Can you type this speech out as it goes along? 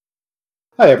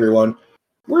Hi, everyone.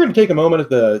 We're going to take a moment at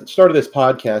the start of this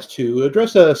podcast to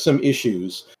address some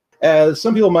issues. As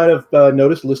some people might have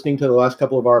noticed listening to the last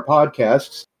couple of our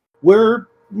podcasts, we're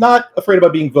not afraid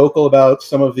about being vocal about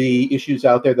some of the issues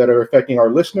out there that are affecting our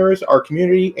listeners, our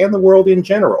community, and the world in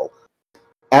general.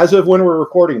 As of when we're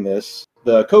recording this,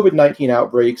 the COVID-19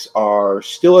 outbreaks are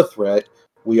still a threat.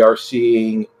 We are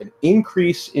seeing an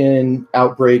increase in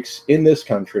outbreaks in this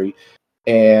country,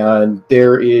 and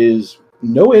there is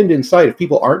no end in sight if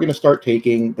people aren't going to start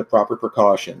taking the proper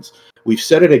precautions. We've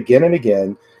said it again and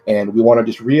again, and we want to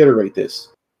just reiterate this.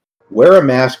 Wear a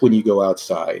mask when you go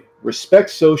outside. Respect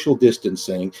social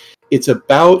distancing. It's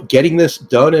about getting this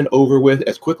done and over with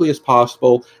as quickly as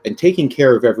possible and taking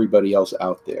care of everybody else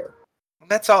out there.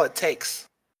 That's all it takes.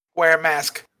 Wear a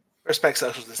mask. Respect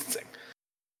social distancing.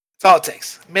 That's all it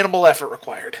takes. Minimal effort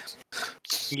required.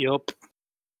 Yup.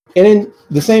 And in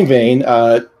the same vein,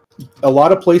 a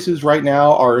lot of places right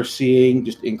now are seeing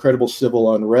just incredible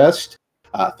civil unrest.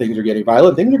 Things are getting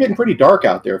violent. Things are getting pretty dark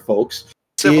out there, folks.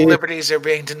 Civil liberties are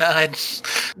being denied.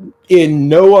 In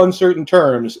no uncertain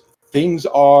terms, things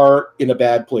are in a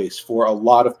bad place for a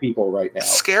lot of people right now.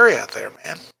 It's scary out there,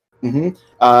 man. Mm-hmm.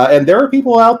 And there are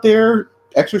people out there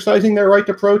exercising their right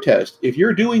to protest. If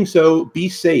you're doing so, be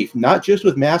safe, not just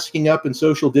with masking up and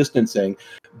social distancing,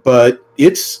 but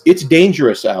it's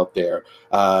dangerous out there.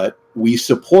 We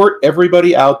support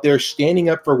everybody out there standing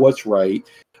up for what's right.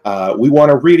 We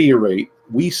want to reiterate,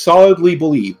 we solidly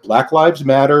believe Black Lives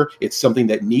Matter. It's something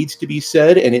that needs to be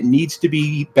said, and it needs to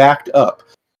be backed up.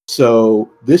 So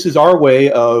this is our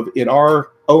way of, in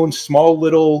our own small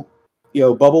little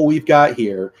bubble we've got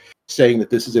here, saying that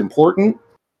this is important.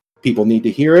 People need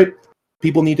to hear it.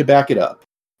 People need to back it up.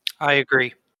 I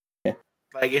agree. Yeah.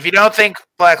 Like, if you don't think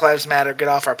Black Lives Matter, get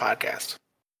off our podcast.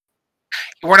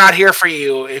 We're not here for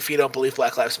you if you don't believe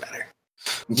Black Lives Matter.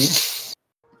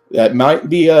 Mm-hmm. That might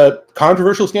be a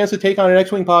controversial stance to take on an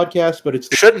X-Wing podcast, but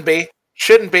Shouldn't be.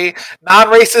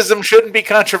 Non-racism shouldn't be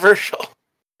controversial.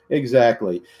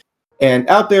 Exactly. And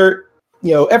out there,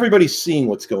 everybody's seeing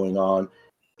what's going on.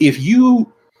 If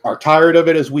you are tired of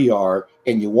it as we are,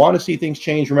 and you want to see things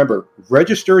change, remember,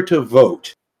 register to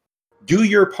vote. Do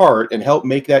your part and help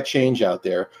make that change out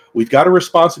there. We've got a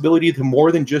responsibility to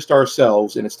more than just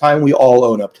ourselves, and it's time we all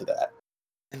own up to that.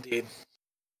 Indeed.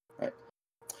 All right.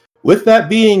 With that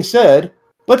being said,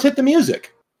 let's hit the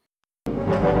music.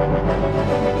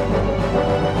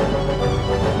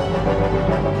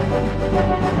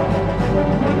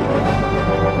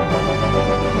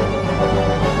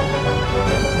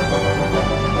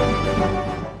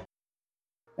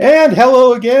 And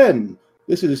hello again.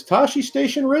 This is Tashi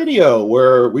Station Radio,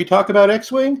 where we talk about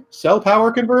X-Wing, sell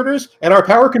power converters, and our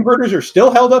power converters are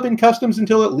still held up in customs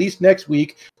until at least next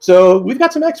week. So we've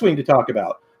got some X-Wing to talk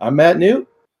about. I'm Matt Newt.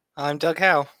 I'm Doug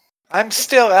Howe. I'm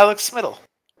still Alex Smittle.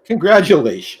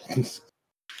 Congratulations.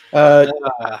 Man,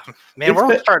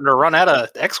 we're starting to run out of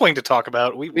X-Wing to talk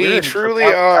about. We truly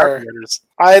are.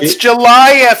 It's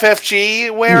July,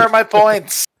 FFG. Where are my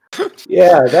points?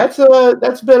 Yeah,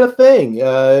 that's been a thing.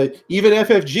 Even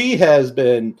FFG has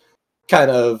been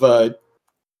kind of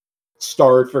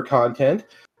starved for content.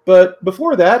 But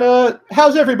before that,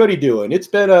 how's everybody doing? It's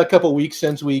been a couple weeks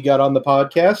since we got on the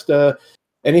podcast.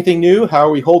 Anything new? How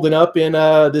are we holding up in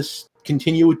this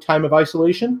continued time of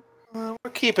isolation?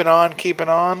 We're keeping on.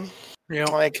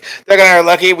 Like, Doug and I are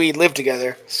lucky we live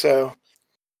together, so...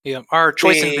 Yeah, our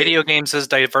choice in video games is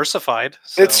diversified.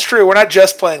 So. It's true. We're not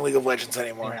just playing League of Legends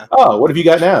anymore. Yeah. Oh, what have you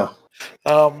got now?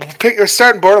 We're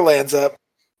starting Borderlands up.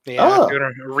 Yeah, doing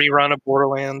a rerun of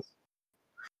Borderlands.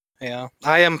 Yeah,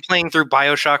 I am playing through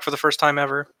BioShock for the first time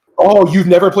ever. Oh, you've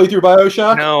never played through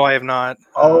BioShock? No, I have not.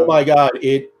 Oh my god!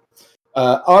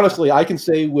 Honestly, I can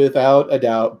say without a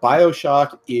doubt,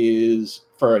 BioShock is,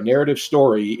 for a narrative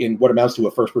story in what amounts to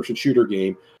a first-person shooter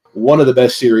game, one of the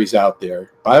best series out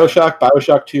there. BioShock,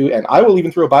 BioShock 2, and I will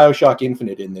even throw BioShock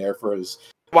Infinite in there for as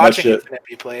watching Infinite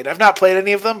be played. I've not played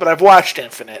any of them, but I've watched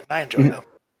Infinite, and I enjoy them.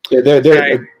 Yeah, they're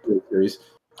a great series.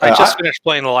 I just finished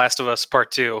playing The Last of Us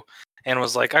Part 2, and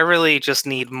was like, I really just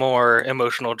need more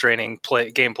emotional draining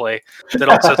gameplay that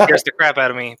also scares the crap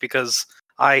out of me, because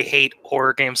I hate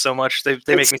horror games so much. They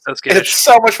make me so scared. It's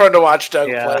so much fun to watch Doug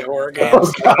play horror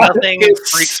games. Nothing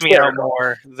freaks me out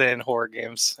more than horror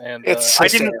games. And I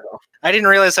didn't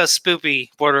realize how spoopy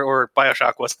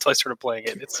BioShock was until I started playing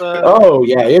it. It's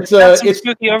it's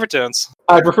spooky overtones.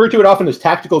 I refer to it often as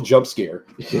tactical jump scare.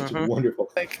 It's wonderful.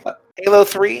 Like Halo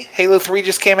 3. Halo 3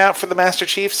 just came out for the Master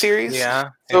Chief series. Yeah.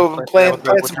 So playing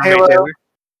some Halo.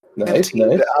 Nice.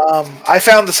 I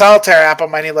found the Solitaire app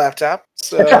on my new laptop,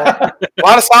 So a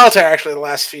lot of solitaire actually the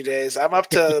last few days. I'm up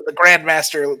to the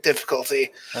Grandmaster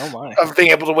difficulty Oh my! of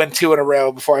being able to win 2 in a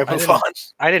row before I move on.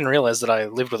 I didn't realize that I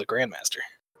lived with a grandmaster.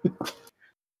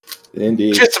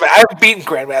 Indeed. Just about, I've beaten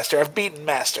Grandmaster. I've beaten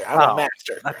Master. I'm a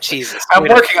Master. Jesus! I'm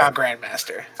working on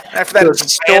Grandmaster. After that, The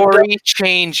it's story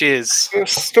changes. Your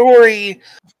story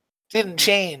didn't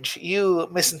change. You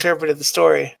misinterpreted the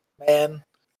story, man.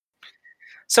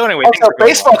 So anyway, Also,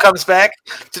 baseball comes back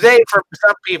today for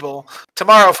some people,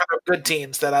 tomorrow for the good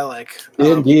teams that I like.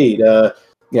 Indeed.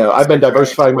 I've been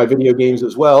diversifying my video games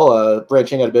as well,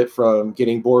 branching out a bit from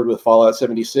getting bored with Fallout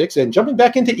 76 and jumping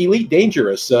back into Elite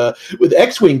Dangerous. With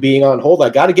X-Wing being on hold, I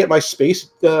got to get my Space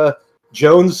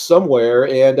Jones somewhere,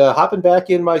 and hopping back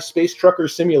in my Space Trucker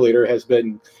Simulator has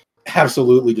been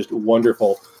absolutely just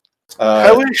wonderful.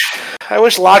 I wish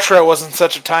Latra wasn't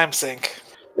such a time sink.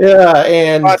 Yeah,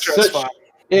 and Latra's fun.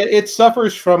 It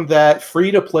suffers from that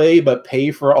free-to-play but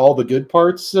pay for all the good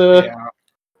parts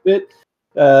bit.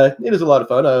 It is a lot of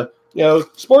fun.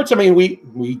 Sports, I mean,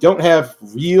 we don't have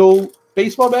real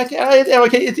baseball back.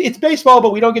 Okay, it's baseball,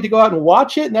 but we don't get to go out and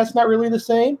watch it, and that's not really the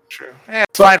same. True. Yeah,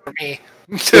 it's fine for me.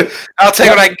 I'll take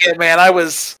what I can get, man.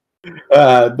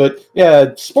 But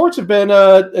yeah, sports have been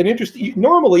an interesting.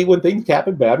 Normally, when things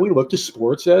happen bad, we look to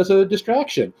sports as a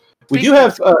distraction. We do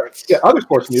have other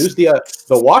sports news. The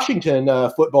Washington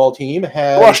football team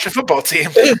has. The Washington football team.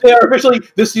 They are officially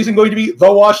this season going to be the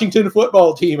Washington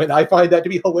football team, and I find that to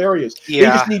be hilarious. Yeah.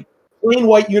 They just need plain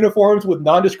white uniforms with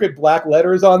nondescript black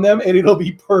letters on them, and it'll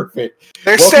be perfect.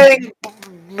 They're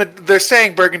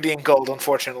saying burgundy and gold,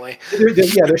 unfortunately.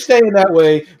 They're staying that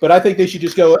way, but I think they should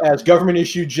just go as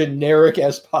government-issued generic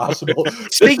as possible.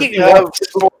 Speaking of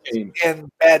sports and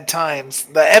bad times,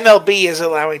 the MLB is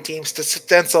allowing teams to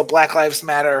stencil Black Lives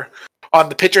Matter on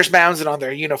the pitchers' mounds and on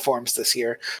their uniforms this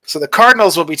year. So the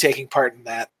Cardinals will be taking part in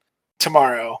that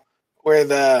tomorrow, where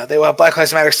they will have Black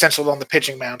Lives Matter stenciled on the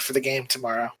pitching mound for the game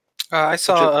tomorrow. I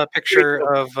saw a picture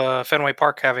of Fenway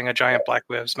Park having a giant Black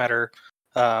Lives Matter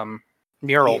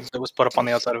mural that was put up on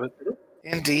the outside of it.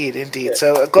 Indeed. Yeah.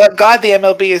 So glad the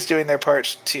MLB is doing their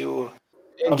part to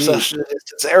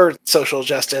social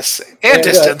justice and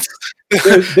distance.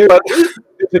 There's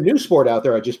a new sport out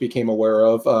there I just became aware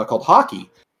of called hockey.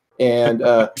 And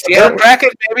Seattle Kraken,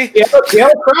 baby.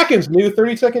 Seattle Kraken's new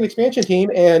 32nd expansion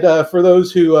team. And for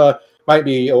those who might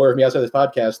be aware of me outside this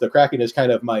podcast, the Kraken is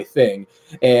kind of my thing.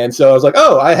 And so I was like,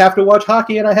 oh, I have to watch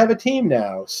hockey and I have a team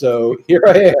now. So here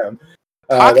I am.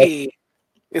 Hockey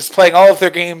is playing all of their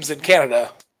games in Canada.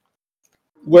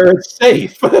 Where it's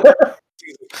safe.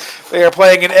 They are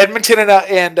playing in Edmonton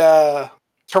and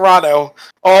Toronto.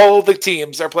 All the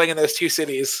teams are playing in those two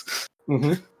cities.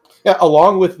 Mm-hmm. Yeah,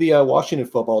 along with the Washington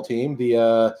football team,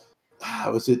 the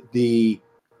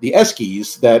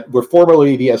Eskies that were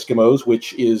formerly the Eskimos,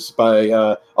 which is by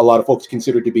a lot of folks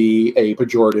considered to be a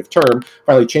pejorative term,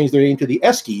 finally changed their name to the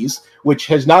Eskies, which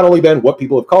has not only been what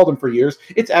people have called them for years,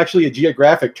 it's actually a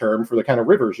geographic term for the kind of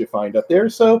rivers you find up there.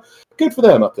 So good for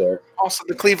them up there. Also,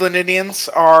 the Cleveland Indians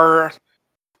are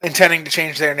intending to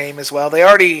change their name as well. They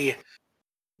already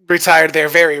retired their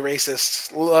very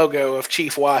racist logo of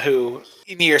Chief Wahoo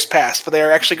in years past, but they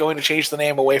are actually going to change the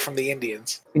name away from the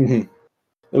Indians. Mm-hmm.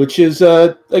 Which is,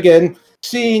 again,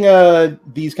 seeing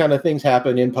these kind of things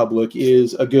happen in public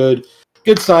is a good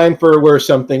sign for where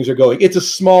some things are going. It's a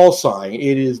small sign.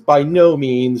 It is by no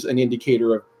means an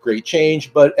indicator of great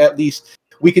change, but at least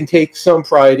we can take some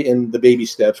pride in the baby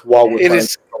steps while we're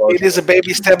It is a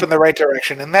baby step in the right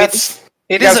direction, and that's...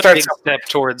 It is a big step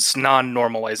towards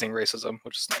non-normalizing racism,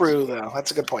 which is true, though.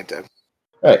 That's a good point, Dave.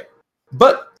 Right.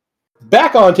 But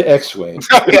back on to X-Wing.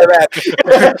 Oh, yeah,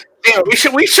 that. Yeah,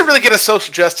 we should really get a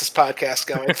social justice podcast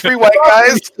going. 3 white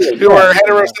guys who are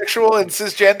heterosexual and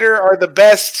cisgender are the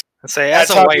best. Say, as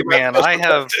a white man, I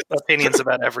have opinions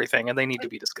about everything, and they need to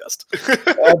be discussed.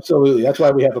 Absolutely. That's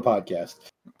why we have a podcast.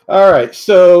 All right.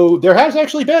 So there has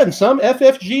actually been some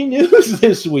FFG news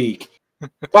this week.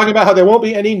 Talking about how there won't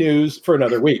be any news for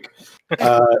another week.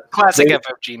 Classic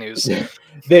FFG news.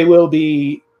 They will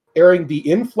be airing the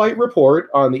in-flight report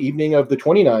on the evening of the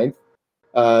 29th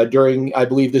during, I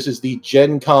believe this is the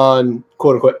Gen Con,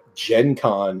 quote-unquote, Gen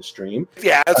Con stream.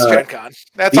 Yeah, that's Gen Con.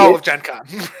 That's all of Gen Con.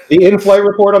 The in-flight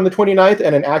report on the 29th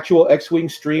and an actual X-Wing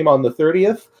stream on the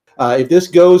 30th. If this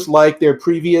goes like their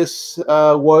previous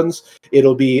ones,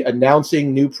 it'll be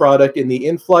announcing new product in the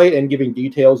in-flight and giving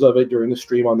details of it during the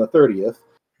stream on the 30th.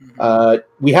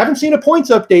 We haven't seen a points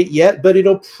update yet, but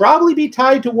it'll probably be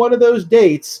tied to one of those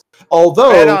dates.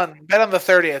 Although bet on the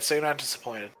 30th, so you're not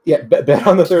disappointed. Yeah, bet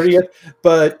on the 30th.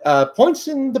 But points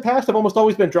in the past have almost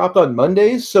always been dropped on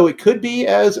Mondays, so it could be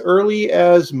as early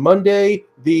as Monday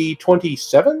the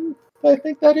 27th. I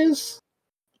think that is.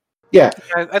 Yeah.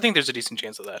 I think there's a decent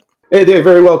chance of that. It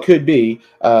very well could be.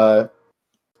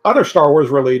 Other Star Wars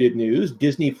related news: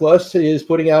 Disney Plus is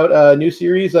putting out a new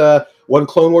series, one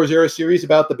Clone Wars era series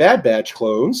about the Bad Batch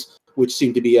clones, which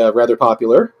seem to be rather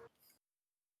popular.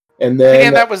 And then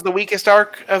again, that was the weakest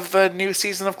arc of the new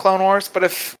season of Clone Wars, but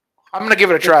if I'm going to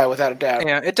give it a try without a doubt.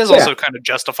 Yeah, it does also kind of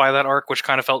justify that arc, which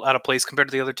kind of felt out of place compared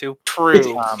to the other two.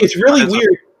 True. It's really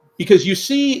weird because you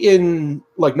see in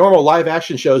like normal live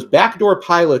action shows, backdoor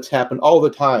pilots happen all the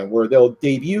time where they'll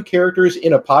debut characters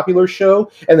in a popular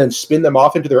show and then spin them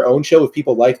off into their own show if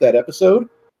people like that episode.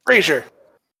 Frasier.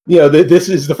 You know, this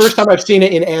is the first time I've seen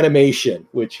it in animation,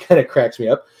 which kind of cracks me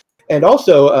up. And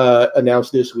also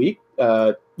announced this week,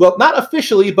 well, not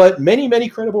officially, but many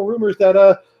credible rumors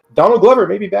that Donald Glover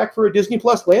may be back for a Disney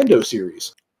Plus Lando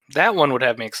series. That one would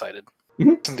have me excited.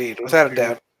 Mm-hmm. Indeed, without a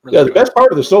doubt. Really the best part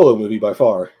of the Solo movie by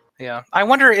far. Yeah, I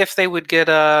wonder if they would get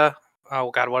oh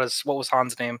god, what was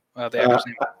Han's name? The actor's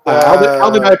name.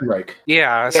 Alden Ehrenreich.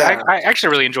 Yeah, so I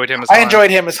actually really enjoyed him as Han. Han. I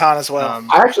enjoyed him as Han as well.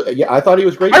 I thought he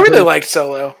was great. I really liked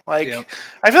Solo. I feel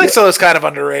like Solo's kind of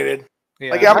underrated.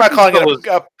 Yeah. Like I'm not calling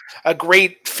it a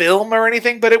great film or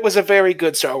anything, but it was a very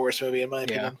good Star Wars movie in my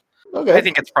opinion. Okay. I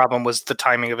think its problem was the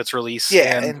timing of its release.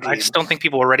 Yeah, and indeed. I just don't think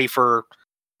people were ready for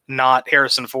not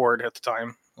Harrison Ford at the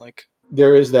time. Like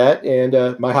there is that,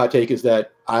 and my hot take is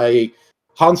that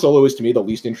Han Solo is to me the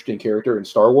least interesting character in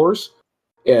Star Wars,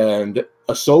 and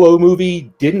a Solo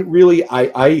movie didn't really.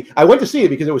 I went to see it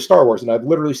because it was Star Wars, and I've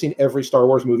literally seen every Star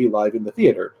Wars movie live in the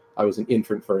theater. I was an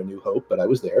infant for A New Hope, but I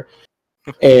was there,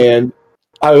 and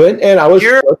I went and I was.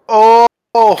 You're old.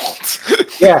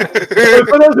 Yeah.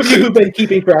 For those of you who've been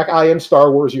keeping track, I am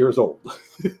Star Wars years old.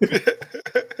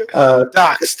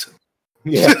 Doxed.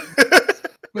 Yeah.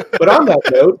 But on that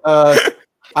note,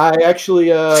 I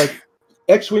actually,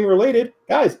 X-Wing related,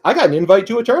 guys, I got an invite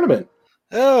to a tournament.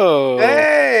 Oh.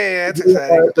 Hey, that's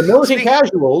exciting. The Militant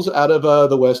Casuals out of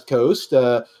the West Coast,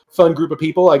 fun group of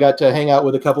people. I got to hang out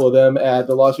with a couple of them at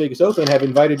the Las Vegas Open, have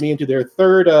invited me into their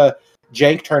third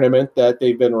Jank tournament that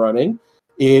they've been running.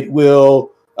 It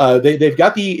will... they've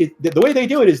got the way they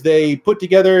do it is they put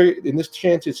together, in this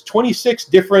chance, it's 26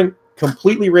 different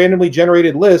completely randomly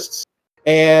generated lists,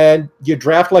 and you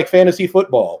draft like fantasy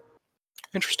football.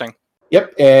 Interesting.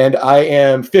 Yep, and I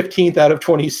am 15th out of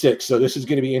 26, so this is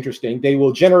going to be interesting. They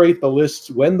will generate the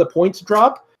lists when the points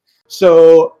drop.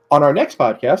 So on our next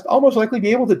podcast, I'll most likely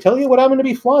be able to tell you what I'm going to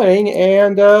be flying,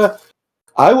 and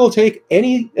I will take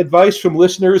any advice from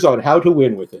listeners on how to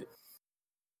win with it.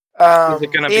 Is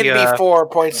it going to be before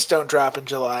points don't drop in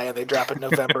July and they drop in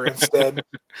November instead?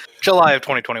 July of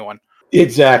 2021.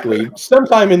 Exactly.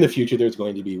 Sometime in the future, there's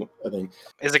going to be a thing.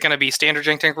 Is it going to be standard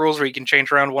Jank Tank rules where you can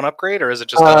change around one upgrade, or is it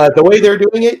just... the way they're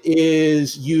doing it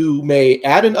is you may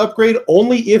add an upgrade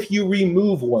only if you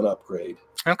remove one upgrade.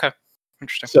 Okay.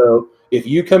 Interesting. So if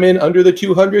you come in under the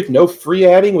 200, no free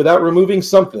adding without removing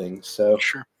something. So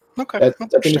sure. Okay. That's an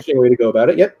interesting way to go about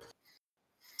it. Yep.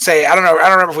 I don't know. I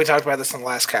don't remember if we talked about this in the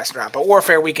last cast or not, but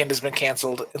Warfare Weekend has been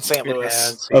canceled in St.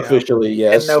 Louis. Officially,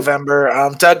 yes. In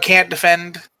November. Doug can't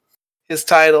defend his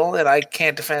title, and I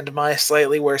can't defend my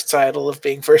slightly worse title of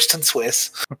being first in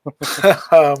Swiss.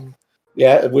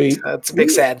 Yeah, it's a big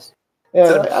sad.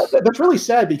 Yeah, that's really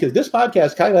sad because this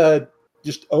podcast kind of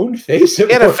just owned face.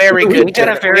 We had a very good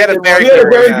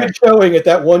showing at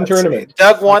that one tournament.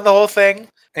 Doug won the whole thing.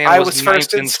 And I was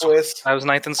first in Swiss. I was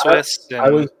ninth in Swiss.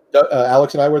 I was.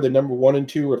 Alex and I were the number 1 and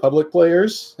 2 Republic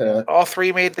players. All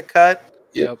 3 made the cut.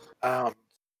 Yep.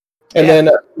 Then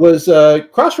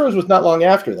Crossroads was not long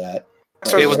after that.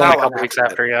 It was not a couple weeks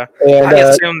after, yeah. And, I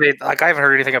assume I haven't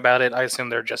heard anything about it. I assume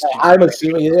they're just... I'm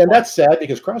assuming, and that's sad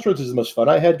because Crossroads is the most fun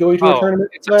I had going to a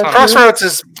tournament. Crossroads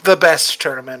is the best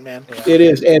tournament, man. Yeah. It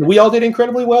is, and we all did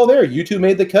incredibly well there. You two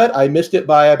made the cut. I missed it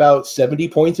by about 70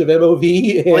 points of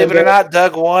MOV. Believe it or not,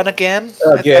 Doug won again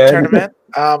at that tournament.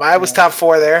 I was top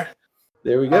 4 there.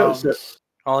 There we go.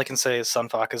 All I can say is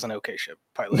Sunfok is an okay ship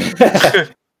pilot.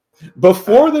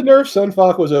 Before the nerf,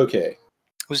 Sunfok was okay.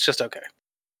 It was just okay.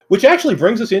 Which actually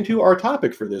brings us into our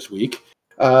topic for this week.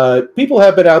 People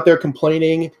have been out there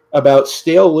complaining about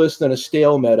stale lists and a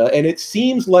stale meta, and it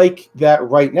seems like that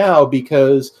right now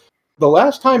because the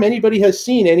last time anybody has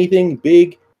seen anything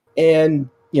big and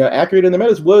accurate in the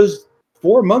metas was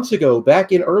 4 months ago,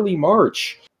 back in early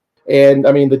March. And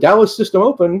I mean, the Dallas System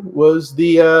Open was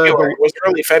it was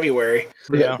early February.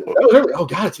 Yeah. That was early. Oh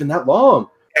God, it's been that long.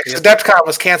 Adepticon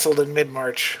was canceled in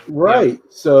mid-March. Right. Yeah.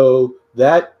 So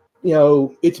that.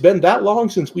 It's been that long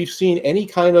since we've seen any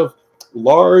kind of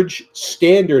large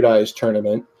standardized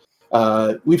tournament.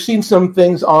 We've seen some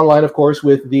things online, of course,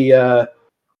 with the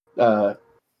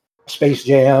Space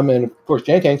Jam, and of course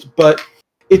Jankanks, but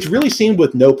it's really seemed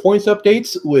with no points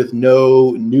updates, with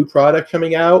no new product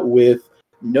coming out, with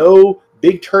no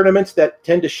big tournaments that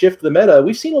tend to shift the meta,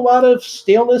 we've seen a lot of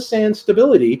staleness and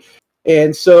stability.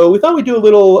 And so we thought we'd do a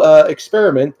little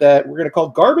experiment that we're going to call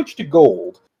Garbage to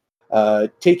Gold,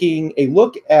 taking a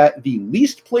look at the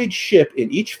least played ship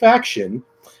in each faction,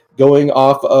 going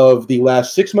off of the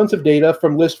last 6 months of data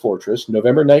from List Fortress,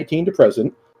 November 19 to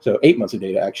present, so 8 months of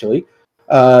data actually,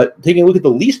 taking a look at the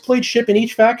least played ship in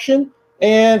each faction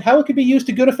and how it could be used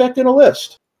to good effect in a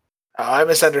list. I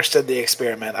misunderstood the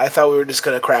experiment. I thought we were just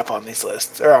going to crap on these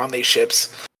lists or on these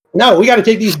ships. No, we got to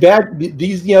take these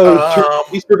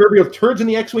these proverbial turds in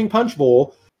the X-wing punch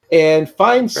bowl and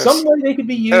find some way they could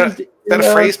be used. Is that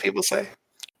a phrase people say?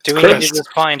 Do we need to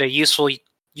just find a useful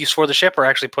use for the ship, or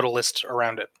actually put a list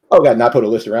around it? Oh god, not put a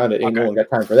list around it. Ain't no one got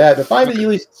time for that. But find at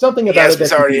least something about it.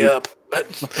 It's already up.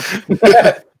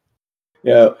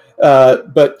 Yeah,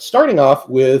 but starting off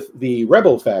with the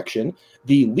Rebel faction,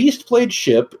 the least played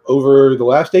ship over the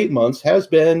last 8 months has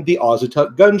been the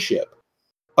Auzituck gunship.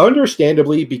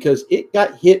 Understandably, because it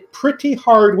got hit pretty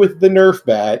hard with the Nerf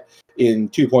bat in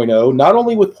 2.0, not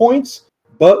only with points,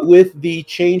 but with the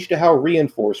change to how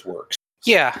Reinforce works.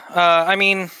 Yeah, I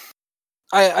mean,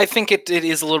 I think it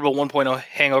is a little bit 1.0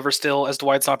 hangover still as to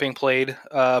why it's not being played,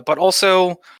 but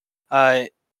also,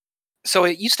 so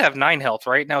it used to have 9 health,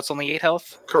 right? Now it's only 8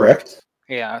 health? Correct.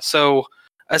 Yeah, so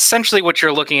essentially what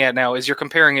you're looking at now is you're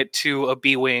comparing it to a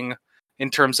B-Wing in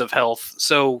terms of health.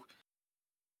 So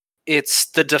it's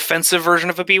the defensive version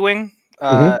of a B-Wing,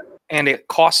 and it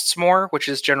costs more, which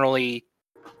is generally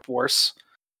worse.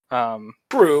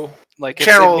 True. Like it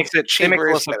makes it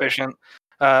less efficient.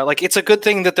 Like it's a good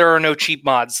thing that there are no cheap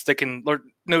mods that can, or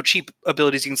no cheap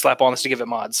abilities you can slap on this to give it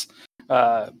mods.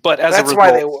 But as a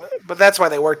result, that's why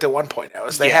they worked at 1.0.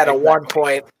 Is they had a 1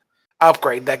 point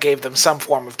upgrade that gave them some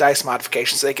form of dice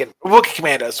modification, so they can Wookiee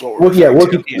Commandos.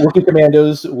 Wookiee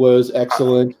Commandos was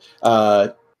excellent.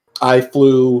 I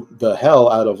flew the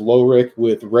hell out of Lorik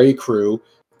with Ray Crew,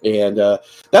 and that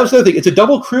was the other thing. It's a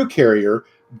double crew carrier,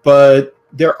 but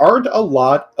there aren't a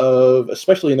lot of,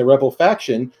 especially in the Rebel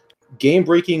faction,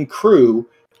 game-breaking crew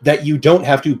that you don't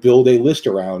have to build a list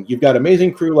around. You've got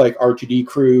amazing crew like R2D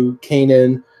crew,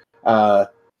 Kanan,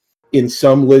 in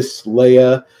some lists,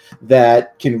 Leia,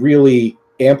 that can really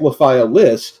amplify a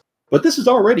list. But this is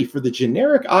already, for the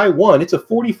generic I-1, it's a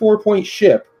 44-point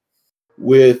ship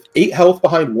with 8 health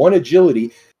behind 1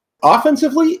 agility.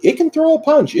 Offensively, it can throw a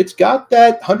punch. It's got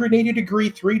that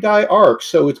 180-degree 3-die arc,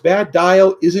 so its bad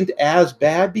dial isn't as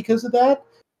bad because of that.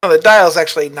 No, the dial's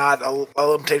actually not a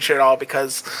limitation at all,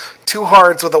 because 2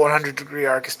 hards with a 100-degree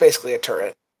arc is basically a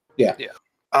turret. Yeah.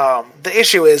 The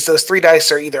issue is those 3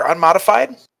 dice are either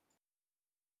unmodified,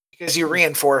 because you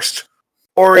reinforced,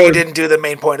 or you didn't do the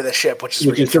main point of the ship, which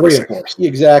is to reinforce.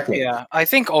 Exactly. Yeah, I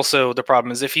think also the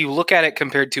problem is if you look at it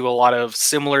compared to a lot of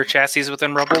similar chassis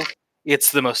within Rebel,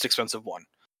 it's the most expensive one.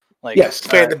 Like, yes,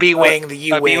 compared to the B-Wing, the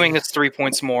U-Wing. B-Wing is 3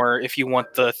 points more if you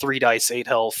want the 3 dice, 8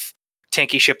 health,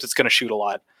 tanky ship that's going to shoot a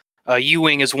lot.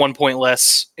 U-Wing is 1 point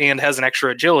less and has an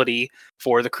extra agility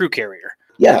for the crew carrier.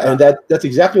 Yeah, and that's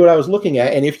exactly what I was looking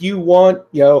at. And if you want,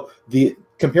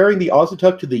 comparing the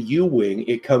Auzituck to the U-Wing,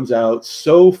 it comes out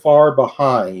so far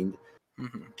behind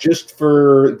just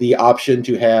for the option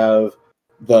to have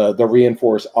the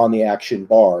reinforce on the action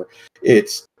bar.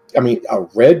 It's, a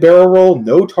red barrel roll,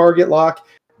 no target lock.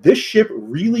 This ship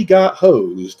really got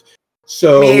hosed.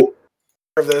 So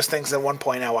of those things in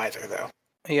 1.0 either, though.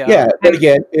 Yeah, but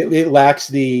again, it lacks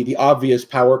the obvious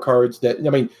power cards that,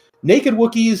 naked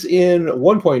Wookiees in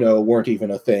 1.0 weren't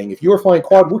even a thing. If you were flying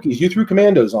quad Wookiees, you threw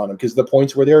commandos on them because the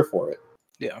points were there for it.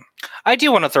 Yeah. I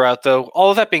do want to throw out, though, all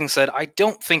of that being said, I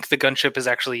don't think the gunship is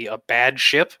actually a bad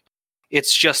ship.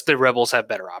 It's just the Rebels have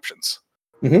better options.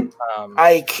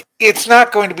 It's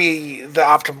not going to be the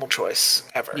optimal choice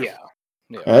ever. Yeah.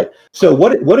 All right. So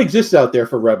what exists out there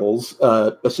for Rebels,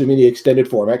 assuming the extended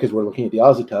format, because we're looking at the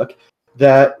Auzituck,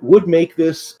 that would make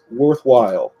this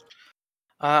worthwhile?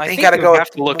 I think gotta go have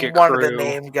to look at one crew. of the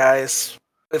name guys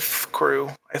with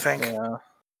crew, I think. Yeah.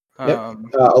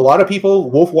 A lot of people,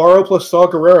 Wolf Waro plus Saw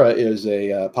Gerrera is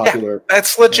a popular. Yeah,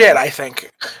 that's legit, I think.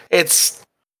 It's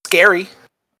scary.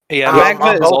 Yeah,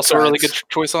 Magva is also a really good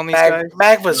choice on these guys.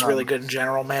 Magva's really good in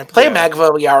general, man. Play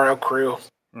Magva Yarrow crew.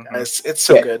 It's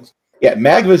so good. Yeah,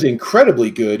 Magva's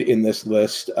incredibly good in this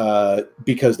list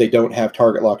because they don't have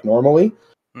target lock normally.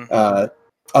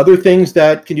 Other things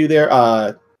that can do there,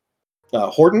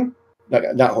 Horton,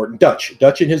 not Horton,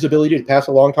 Dutch in his ability to pass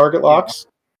along target locks.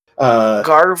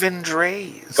 Garvin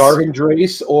Drace. Garvin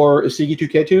Drace or Isigi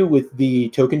Tuketu with the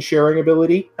token sharing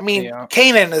ability. I mean,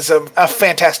 Kanan is a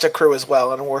fantastic crew as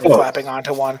well, and worth clapping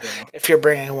onto one if you're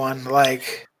bringing one.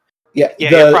 Like, your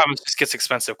problem just gets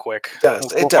expensive quick.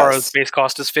 It does. Base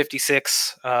cost is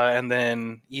 56, and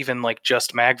then even like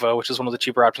just Magva, which is one of the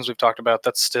cheaper options we've talked about,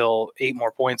 that's still 8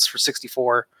 more points for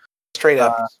 64. Straight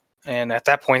up. And at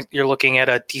that point, you're looking at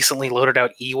a decently loaded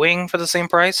out E-Wing for the same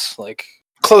price. Like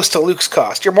close to Luke's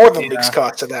cost. You're more than Luke's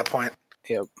cost at that point.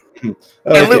 Yep. And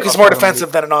Luke is more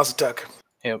defensive than an Ozatuk.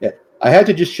 Yep. Yeah. I had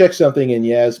to just check something in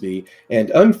Yasby, and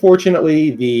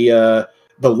unfortunately, the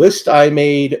list I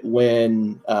made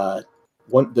when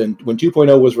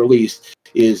 2.0 was released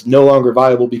is no longer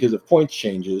viable because of points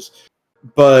changes.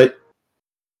 But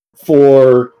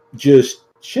for just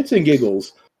shits and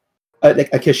giggles, a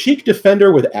Kashyyyk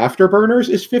Defender with Afterburners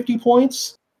is 50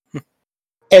 points.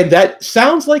 And that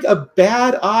sounds like a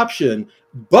bad option,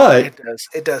 but...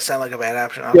 It does sound like a bad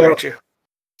option, I'll grant you.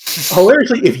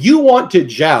 Hilariously, if you want to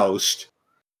joust,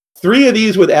 3 of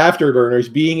these with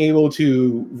Afterburners, being able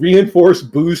to reinforce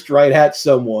boost right at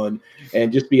someone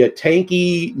and just be a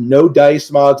tanky, no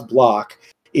dice mods block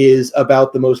is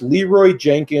about the most Leroy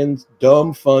Jenkins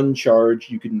dumb fun charge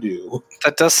you can do.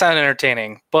 That does sound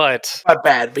entertaining, but... Not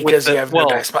bad, because you have no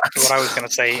dice mods. What I was going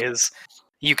to say is...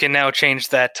 You can now change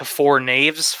that to 4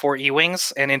 Knaves, 4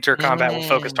 E-Wings, and enter combat with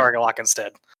focus target lock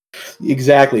instead.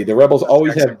 Exactly. The Rebels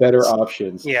always have better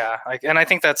options. Yeah, and I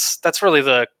think that's really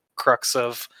the crux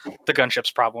of the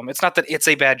gunship's problem. It's not that it's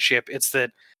a bad ship, it's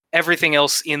that everything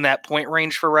else in that point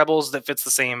range for Rebels that fits the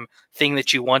same thing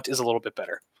that you want is a little bit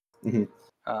better. Mm-hmm.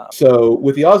 So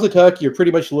with the Ozatuk, you're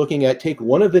pretty much looking at take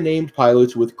one of the named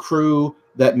pilots with crew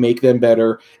that make them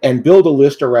better and build a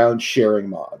list around sharing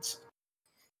mods.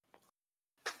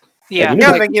 Yeah, I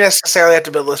don't think you necessarily have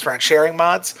to build a list around sharing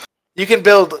mods. You can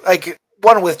build, like,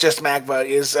 one with just Magva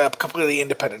is a completely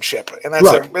independent ship, and that's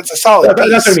a solid piece.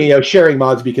 That's what I mean, sharing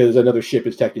mods because another ship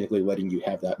is technically letting you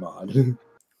have that mod. An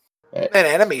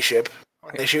enemy ship,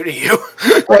 when they shoot at you.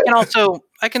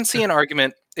 I can see an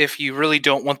argument if you really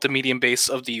don't want the medium base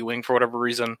of the U-Wing for whatever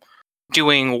reason,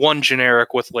 doing one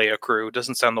generic with Leia crew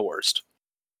doesn't sound the worst.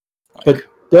 But,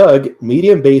 Doug,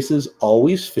 medium bases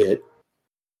always fit.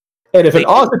 And if an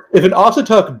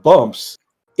Ozatuk bumps,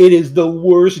 it is the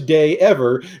worst day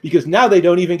ever because now they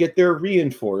don't even get their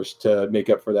reinforced to make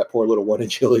up for that poor little 1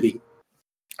 agility.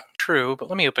 True, but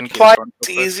let me open. It's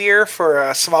easier for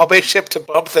a small base ship to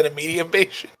bump than a medium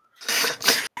base ship.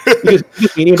 Because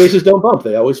medium bases don't bump;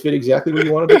 they always fit exactly where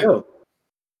you want them to go.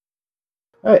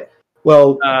 All right.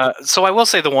 Well, so I will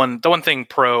say the one thing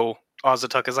pro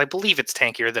Ozatuk is I believe it's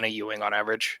tankier than a U-Wing on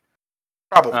average.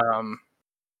 Probably.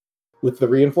 With the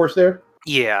reinforce there?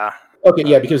 Yeah. Okay,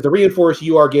 yeah, because the reinforce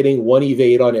you are getting 1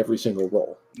 evade on every single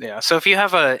roll. Yeah, so if you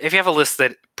have a list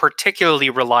that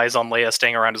particularly relies on Leia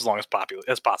staying around as long as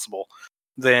possible,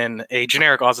 then a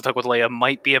generic Ozatuk with Leia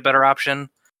might be a better option.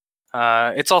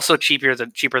 It's also cheaper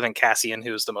than Cassian,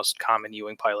 who's the most common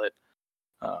U-Wing pilot.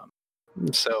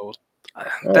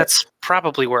 That's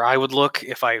probably where I would look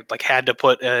if I had to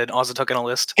put an Ozatuk in a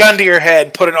list. Gun to your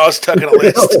head, put an Ozatuk in a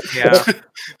list. Yeah.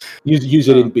 Use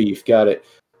it in beef. Got it.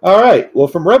 All right. Well,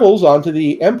 from Rebels onto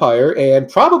the Empire, and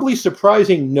probably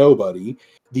surprising nobody,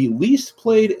 the least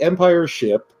played Empire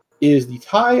ship is the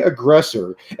TIE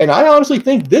Aggressor. And I honestly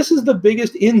think this is the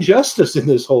biggest injustice in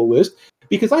this whole list,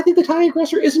 because I think the TIE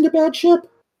Aggressor isn't a bad ship.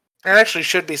 It actually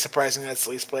should be surprising that it's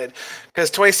least played,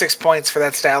 because 26 points for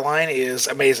that stat line is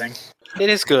amazing. It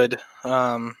is good.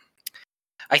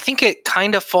 I think it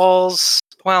kind of falls,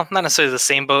 well, not necessarily the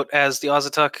same boat as the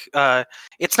Ozatuk.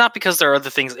 It's not because there are other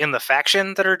things in the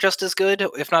faction that are just as good,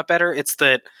 if not better. It's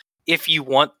that if you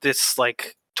want this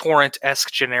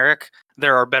Torrent-esque generic,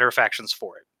 there are better factions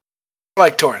for it.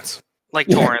 Like Torrents. Like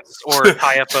Torrents, or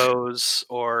TIE-FOs,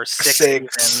 or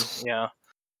Six. Yeah.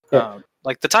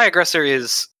 The TIE Aggressor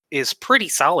is pretty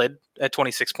solid at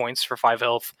 26 points for 5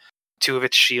 health. 2 of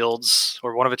its shields,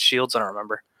 or 1 of its shields, I don't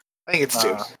remember. I think it's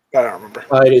 2. I don't remember.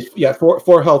 It is, yeah,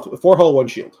 4 health, 4 hull, 1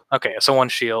 shield. Okay, so 1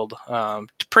 shield.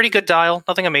 Pretty good dial,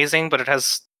 nothing amazing, but it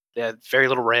has very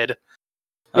little red.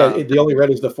 Yeah, the only red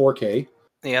is the 4K.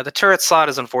 Yeah, the turret slot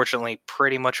is unfortunately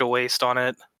pretty much a waste on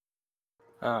it.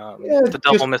 The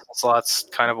double missile slot's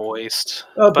kind of a waste.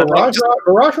 Barrage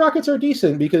rockets are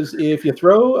decent, because if you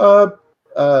throw...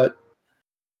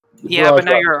 but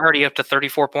now you're already up to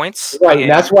 34 points. Right, and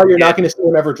that's why you're not going to see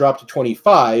them ever drop to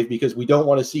 25, because we don't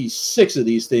want to see 6 of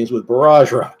these things with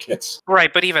barrage rockets.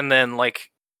 Right, but even then,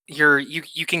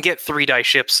 you can get 3-die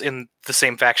ships in the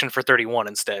same faction for 31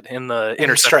 instead, in the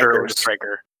Interceptor or the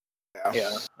Striker.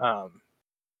 Yeah.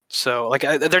 So, like,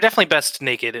 they're definitely best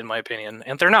naked, in my opinion,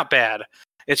 and they're not bad.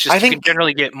 It's just I you think- can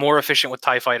generally get more efficient with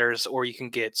TIE fighters, or you can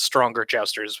get stronger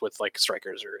jousters with, like,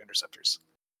 strikers or interceptors.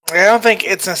 I don't think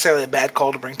it's necessarily a bad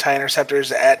call to bring TIE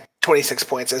interceptors at 26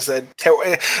 points.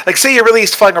 Like, say you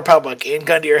released Flying Republic, and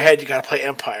gun to your head, you got to play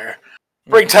Empire.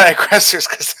 Bring TIE aggressors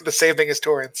because they're the same thing as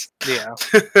Taurens. Yeah.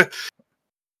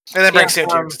 And then bring Yeah,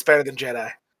 Soontiers. It's better than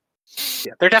Jedi.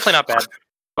 Yeah, they're definitely not bad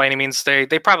by any means. They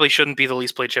probably shouldn't be the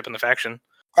least played chip in the faction.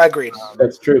 I agree.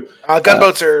 That's true.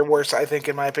 Gunboats are worse, I think,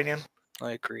 in my opinion.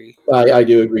 I agree. I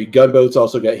do agree. Gunboats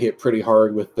also got hit pretty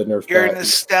hard with the nerf. Your patch.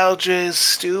 nostalgia is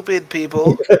stupid,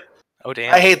 people. Oh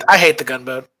damn! I hate the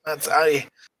gunboat.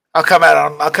 I'll come out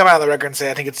on the record and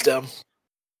say I think it's dumb.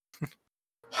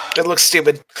 It looks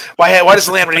stupid. Why does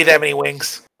the Lambda need that many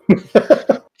wings?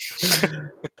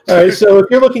 All right, so if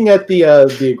you're looking at the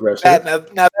aggressor, Now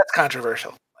that's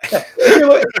controversial.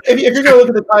 if you're going to look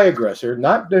at the TIE aggressor,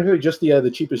 not necessarily just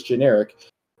the cheapest generic,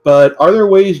 but are there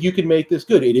ways you can make this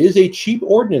good? It is a cheap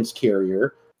ordnance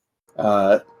carrier.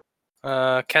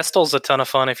 Kestel's a ton of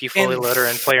fun if you fully load her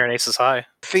and play her in Aces High.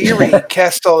 Theory,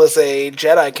 Kestel is a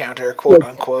Jedi counter, quote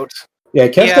unquote. Yeah,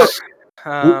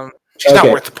 Kestel. She's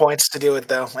not worth the points to do it,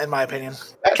 though, in my opinion.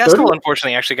 Kestel,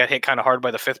 unfortunately, actually got hit kind of hard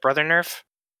by the Fifth Brother nerf.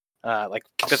 Like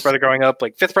Fifth Brother growing up,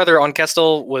 like Fifth Brother on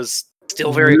Kestel was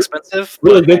still very expensive.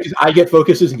 Really good because I get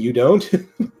focuses and you don't.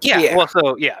 Yeah. Well,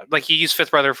 so like you use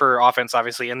Fifth Brother for offense,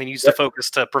 obviously, and then use the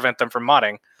focus to prevent them from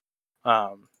modding.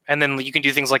 And then you can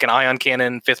do things like an Ion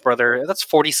Cannon, Fifth Brother. That's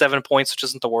 47 points, which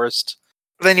isn't the worst.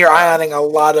 Then you're ioning a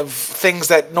lot of things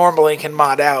that normally can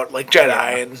mod out, like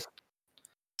Jedi and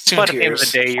Soontiers. But at the end of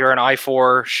the day, you're an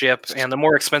I4 ship, and the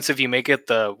more expensive you make it,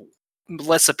 the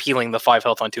less appealing the 5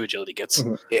 health on 2 agility gets.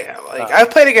 Mm-hmm. Yeah, like I've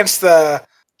played against the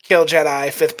Kill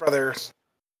Jedi, Fifth Brother,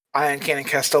 Ion Cannon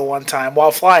Kestel one time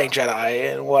while flying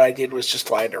Jedi, and what I did was just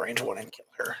fly into range 1 and kill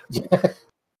her.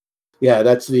 Yeah,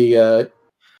 that's the.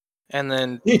 And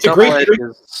then it's a great trick.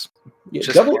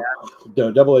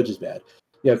 Double Edge is bad.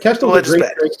 Yeah, Kestel is a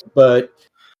great trick, but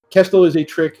Kestel is a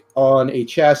trick on a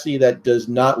chassis that does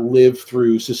not live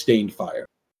through sustained fire.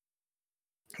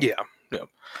 Yeah.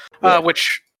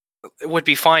 Which would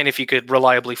be fine if you could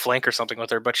reliably flank or something with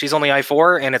her, but she's only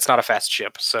I4 and it's not a fast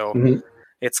ship, so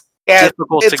it's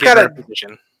difficult to get her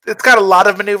position. It's got a lot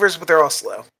of maneuvers, but they're all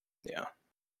slow. Yeah.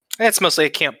 And it's mostly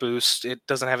it can't boost. It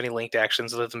doesn't have any linked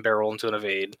actions other than barrel into an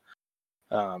evade.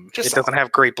 It doesn't have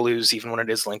great blues even when it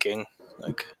is linking.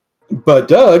 But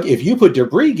Doug, if you put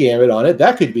Debris Gambit on it,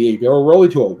 that could be a barrel roll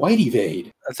into a white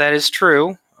evade. That is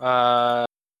true. The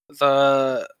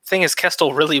thing is,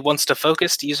 Kestel really wants to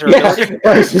focus to use her ability.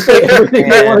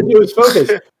 Everything I want to do is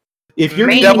focus. If you're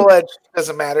Double Edge,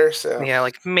 doesn't matter. So yeah,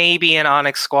 like maybe an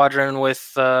Onyx Squadron with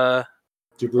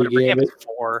Debris Gambit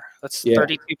 4. That's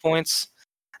 32 points.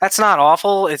 That's not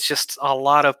awful. It's just a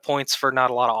lot of points for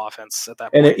not a lot of offense at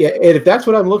that point. And if that's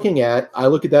what I'm looking at, I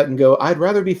look at that and go, I'd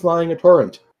rather be flying a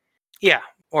Torrent. Yeah,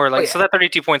 or so that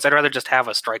 32 points, I'd rather just have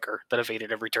a striker that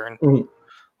evaded every turn. Mm-hmm.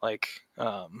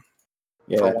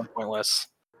 For 1 point less.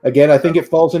 Again, I think it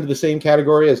falls into the same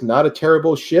category as not a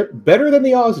terrible ship. Better than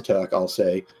the Ozatok, I'll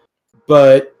say.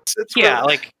 But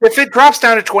if it drops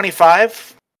down to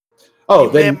 25,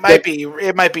 then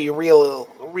it might be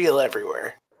real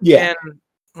everywhere. Yeah. And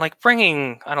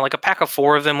bringing a pack of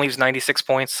 4 of them leaves 96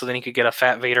 points, so then you could get a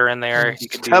Fat Vader in there. You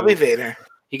could do Vader.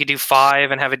 You could do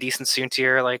 5 and have a decent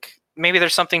Soontir. Maybe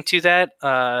there's something to that.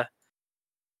 I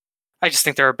just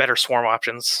think there are better swarm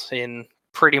options in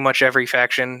pretty much every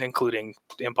faction, including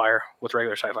Empire, with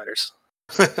regular TIE fighters.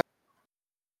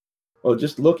 Well,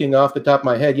 just looking off the top of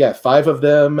my head, 5 of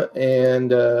them,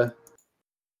 and 4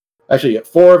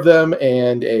 of them,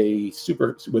 and a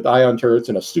super with ion turrets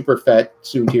and a super fat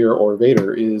Soontir or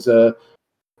Vader is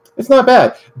it's not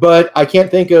bad. But I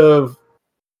can't think of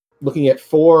looking at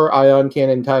 4 ion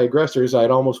cannon TIE aggressors.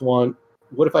 I'd almost want.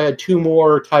 What if I had 2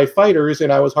 more TIE fighters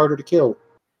and I was harder to kill?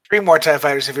 3 more TIE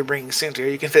fighters if you're bringing Soontir.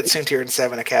 You can fit Soontir in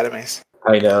 7 academies.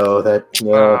 I know that.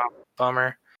 Yeah.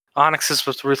 Bummer. Onyx's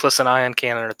with Ruthless and Ion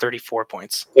Cannon are 34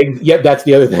 points. Yep, that's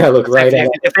the other thing I look right at.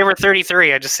 If they were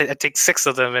 33, I'd take 6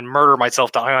 of them and murder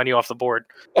myself to ion you off the board.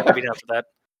 I'd be down for that.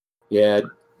 Yeah.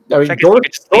 I mean,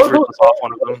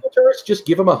 just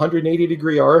give them a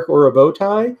 180-degree arc or a bow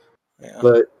tie. Yeah.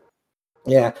 But,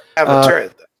 yeah. Have a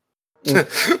turret.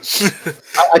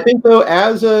 I think, though,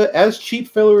 as cheap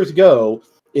fillers go,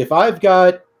 if I've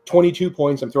got 22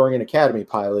 points, I'm throwing an Academy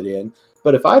pilot in.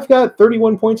 But if I've got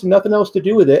 31 points and nothing else to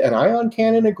do with it, an Ion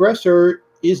Cannon Aggressor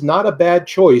is not a bad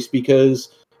choice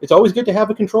because it's always good to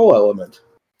have a control element.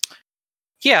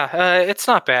 Yeah, it's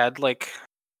not bad.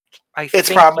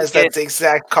 Its problem is that's the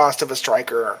exact cost of a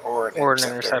striker or an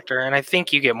interceptor, and I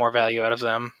think you get more value out of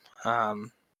them.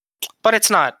 But it's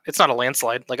not a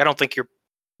landslide. Like, I don't think you're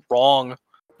wrong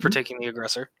for taking the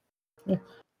aggressor. Yeah.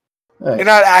 Right. You're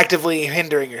not actively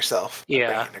hindering yourself.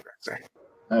 Yeah.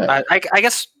 Right. I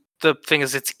guess the thing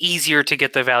is, it's easier to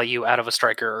get the value out of a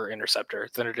striker or interceptor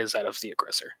than it is out of the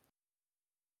aggressor.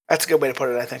 That's a good way to put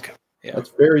it, I think. Yeah.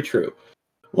 That's very true.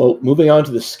 Well, moving on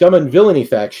to the Scum and Villainy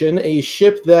faction, a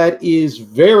ship that is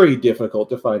very difficult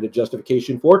to find a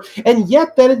justification for, and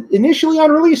yet that initially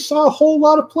on release saw a whole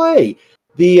lot of play.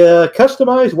 The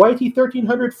customized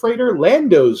YT-1300 freighter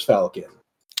Lando's Falcon.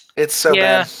 It's so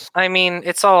bad. I mean,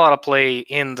 it saw a lot of play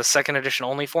in the second edition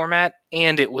only format,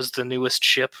 and it was the newest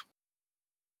ship.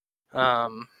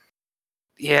 It's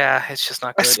just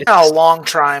not good. I spent a long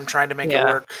time trying to make it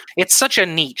work. It's such a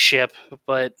neat ship,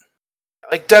 but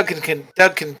like Doug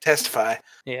can testify.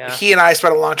 Yeah, he and I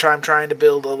spent a long time trying to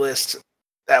build a list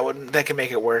that can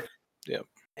make it work. Yep.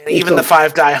 And even the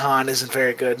 5-die Han isn't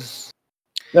very good.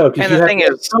 No,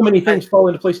 because so many things fall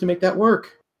into place to make that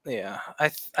work. Yeah,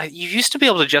 you used to be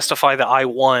able to justify the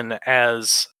I-1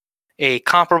 as a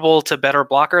comparable to better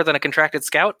blocker than a contracted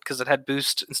scout because it had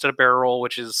boost instead of barrel roll,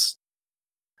 which is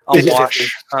a wash.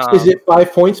 Is it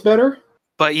 5 points better?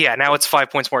 But yeah, now it's 5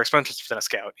 points more expensive than a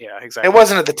scout. Yeah, exactly. It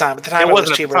wasn't at the time. At the time, it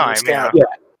was cheaper than scout. Yeah.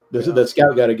 The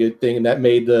scout got a good thing, and that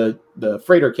made the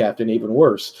freighter captain even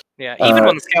worse. Yeah, even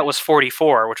when the scout was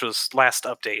 44, which was last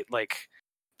update, like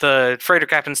the freighter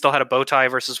captain still had a bow tie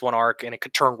versus one arc, and it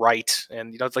could turn right,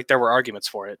 and it's like there were arguments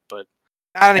for it, but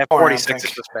at 46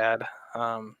 it's just bad.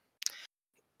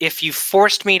 If you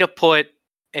forced me to put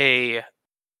a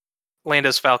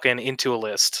Lando's Falcon into a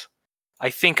list, I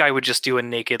think I would just do a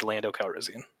naked Lando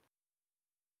Calrissian.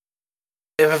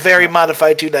 They have a very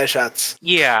modified 2-die shots.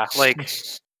 Yeah, like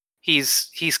he's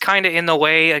kind of in the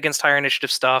way against higher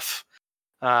initiative stuff.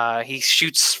 He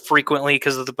shoots frequently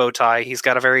because of the bow tie. He's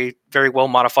got a very, very well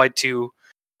modified 2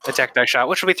 attack die shot,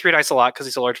 which will be 3 dice a lot because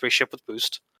he's a large base ship with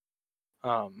boost.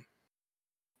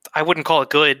 I wouldn't call it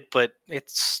good, but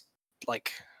it's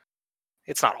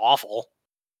not awful.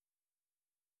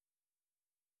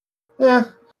 Yeah.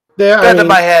 In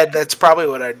my head, that's probably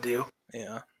what I'd do.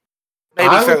 Yeah.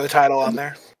 Maybe throw the title on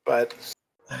there, but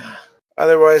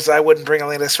otherwise I wouldn't bring a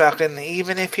Lando's Falcon,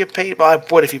 even if you paid. Well, I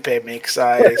would if you paid me, because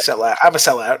I sell out. I'm a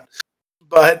sellout.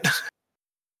 But,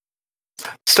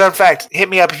 fun fact, hit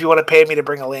me up if you want to pay me to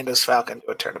bring a Lando's Falcon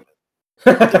to a tournament.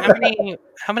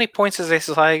 How many points is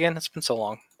Aces High again? It's been so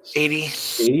long. 80.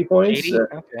 80 points? 80?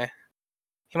 Okay.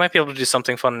 You might be able to do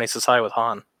something fun in Aces High with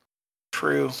Han.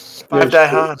 True. 5-die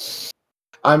Han.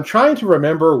 I'm trying to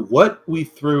remember what we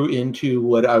threw into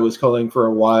what I was calling for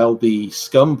a while the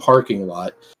Scum parking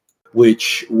lot,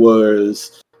 which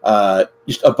was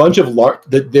just a bunch of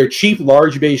their cheap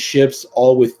large base ships,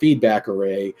 all with feedback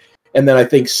array, and then I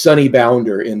think Sunny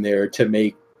Bounder in there to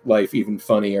make life even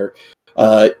funnier.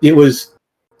 It was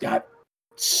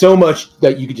so much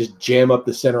that you could just jam up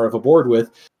the center of a board with,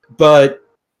 but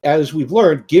as we've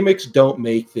learned, gimmicks don't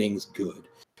make things good.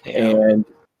 Yeah. And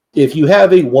if you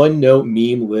have a one-note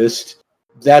meme list,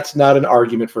 that's not an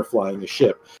argument for flying the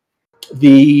ship.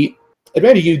 The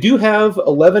advantage, you do have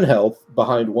 11 health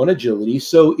behind 1 agility,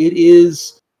 so it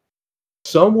is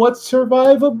somewhat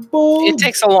survivable. It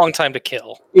takes a long time to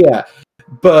kill. Yeah,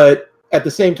 but at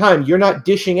the same time, you're not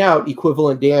dishing out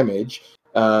equivalent damage.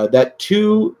 That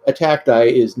 2 attack die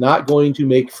is not going to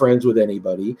make friends with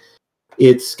anybody.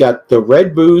 It's got the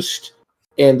red boost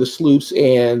and the sloops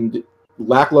and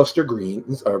lackluster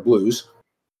greens or blues.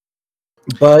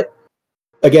 But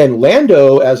again,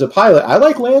 Lando as a pilot, I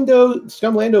like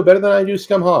Scum Lando better than I do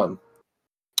Scum Han.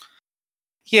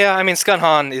 Yeah, I mean, Scum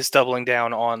Han is doubling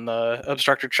down on the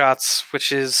obstructed shots,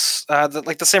 which is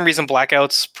the same reason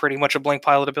Blackout's pretty much a blank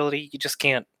pilot ability. You just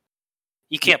can't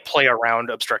play around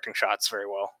obstructing shots very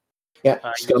well. Yeah,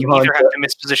 you either have to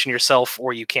misposition yourself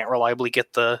or you can't reliably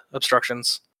get the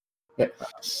obstructions. Yeah.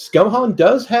 Scum Han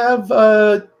does have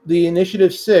the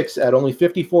initiative 6 at only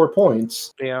 54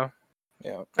 points. Yeah.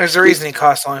 There's a reason he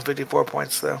costs only 54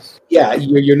 points, though. Yeah,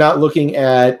 you're not looking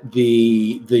at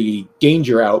the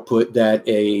danger output that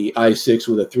a I-6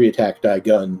 with a 3 attack die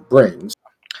gun brings.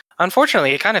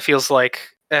 Unfortunately, it kind of feels like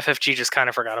FFG just kind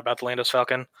of forgot about the Lando's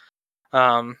Falcon.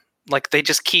 Like, they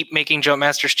just keep making Jump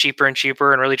Masters cheaper and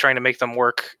cheaper and really trying to make them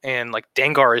work. And, like,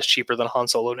 Dengar is cheaper than Han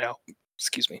Solo now.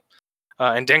 Excuse me.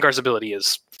 And Dengar's ability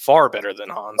is far better than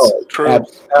Han's. Oh, true.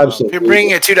 Absolutely. If you're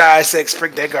bringing a 2-die I-6,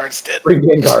 bring Dengar instead. Bring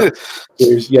Dengar.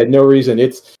 There's no reason.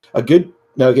 It's a good...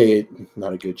 Okay,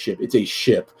 not a good ship. It's a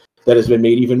ship that has been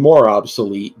made even more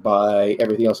obsolete by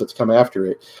everything else that's come after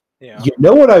it. Yeah. You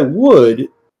know what I would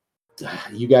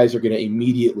you guys are going to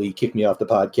immediately kick me off the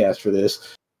podcast for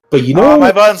this. But you know,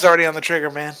 my button's already on the trigger,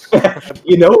 man.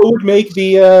 You know what would make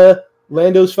the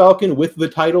Lando's Falcon with the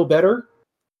title better?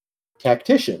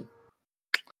 Tactician.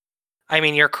 I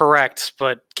mean, you're correct,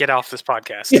 but get off this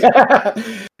podcast.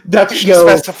 That's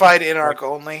specified in arc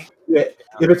only. Yeah,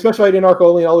 if it's specified in arc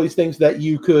only, all these things that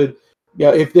you could,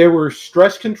 if there were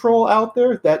stress control out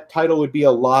there, that title would be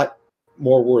a lot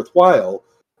more worthwhile.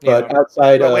 But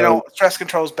outside of... we don't... Stress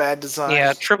control is bad design.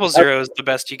 Yeah, 000 is the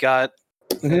best you got.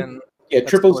 Mm-hmm. Yeah,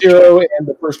 000 and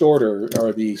the First Order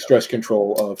are the stress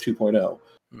control of 2.0.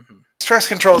 Mm-hmm. Stress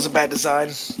control is a bad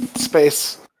design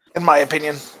space, in my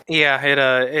opinion. Yeah,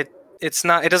 it's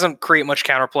not. It doesn't create much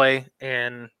counterplay,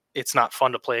 and it's not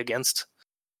fun to play against.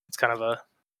 It's kind of a...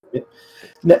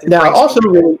 Now, also,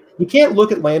 really, you can't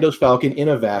look at Lando's Falcon in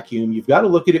a vacuum. You've got to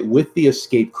look at it with the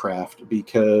escape craft,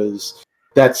 because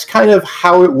that's kind of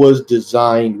how it was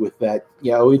designed with that.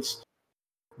 It's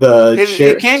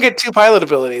it can get 2 pilot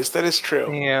abilities. That is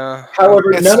true. Yeah.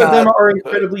 However, none of them are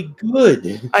incredibly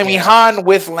good. I mean, Han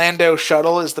with Lando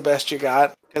shuttle is the best you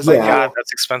got. God,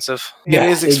 that's expensive. It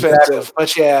is expensive,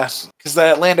 but because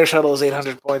that Lando shuttle is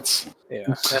 800 points. Yeah,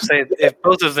 I say if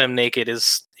both of them naked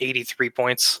is 83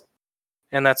 points,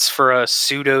 and that's for a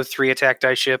pseudo 3 attack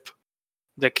die ship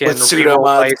that can reroll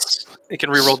dice. It can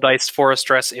reroll dice for a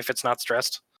stress if it's not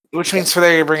stressed. Which means for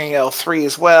there you're bringing L3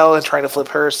 as well and trying to flip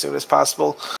her as soon as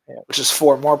possible, which is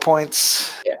 4 more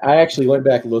points. Yeah, I actually went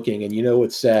back looking, and you know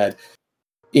what's sad?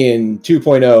 In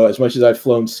 2.0, as much as I've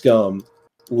flown Scum,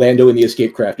 Lando in the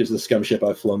Escape Craft is the Scum ship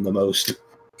I've flown the most.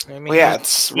 I mean,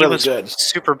 it's really good.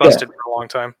 Super busted for a long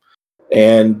time.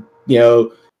 And,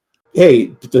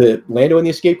 hey, the Lando in the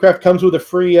Escape Craft comes with a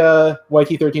free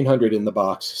YT-1300 in the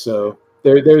box, so...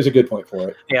 There's a good point for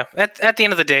it. Yeah, at the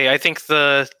end of the day, I think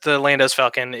the Lando's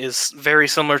Falcon is very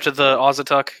similar to the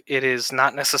Auzituck. It is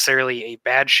not necessarily a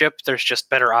bad ship. There's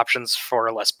just better options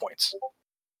for less points.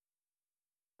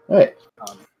 All right.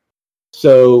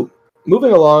 So,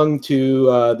 moving along to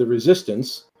the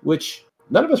Resistance, which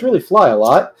none of us really fly a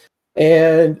lot,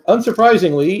 and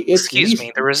unsurprisingly, it's... Excuse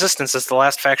me, the Resistance is the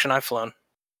last faction I've flown.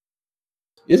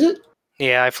 Is it?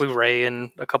 Yeah, I flew Rey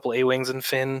and a couple A-Wings and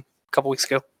Finn a couple weeks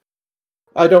ago.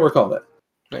 I don't recall that.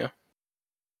 Yeah.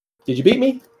 Did you beat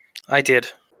me? I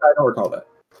did. I don't recall that.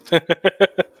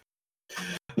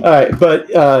 All right,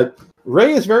 but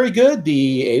Rey is very good.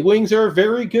 The A-Wings are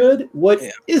very good. What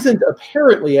isn't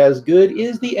apparently as good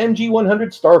is the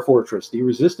MG-100 Star Fortress, the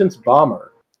Resistance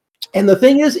Bomber. And the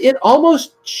thing is, it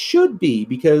almost should be,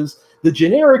 because the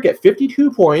generic at 52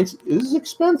 points is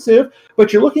expensive,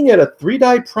 but you're looking at a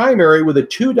 3-die primary with a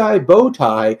 2-die bow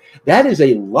tie. That is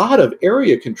a lot of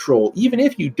area control, even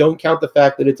if you don't count the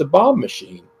fact that it's a bomb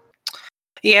machine.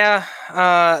 Yeah,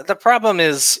 the problem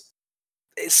is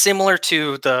similar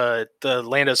to the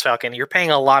Lando's Falcon. You're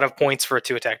paying a lot of points for a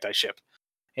 2-attack die ship.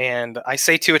 And I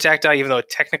say 2-attack die even though it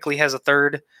technically has a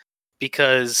 3rd,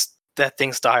 because that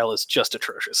thing's dial is just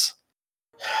atrocious.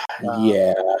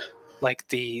 Yeah. Like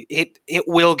it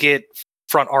will get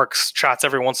front arcs shots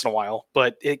every once in a while,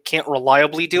 but it can't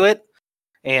reliably do it.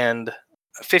 And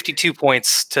 52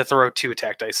 points to throw 2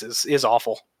 attack dice is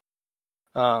awful.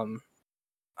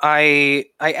 I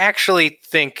actually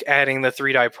think adding the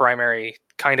 3-die primary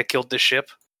kind of killed the ship.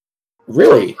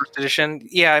 Really? First edition,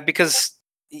 yeah, because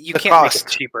you can't make it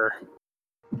cheaper.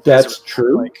 That's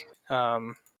true. I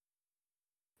mean,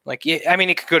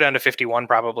 it could go down to 51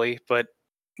 probably, but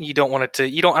you don't want it to.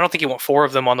 I don't think you want 4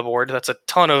 of them on the board. That's a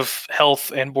ton of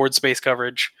health and board space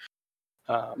coverage.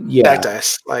 Attack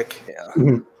dice,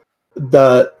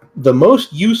 The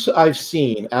most use I've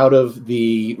seen out of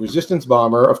the Resistance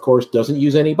Bomber, of course, doesn't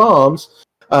use any bombs,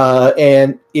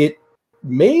 and it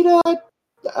made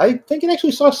I think it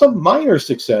actually saw some minor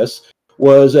success,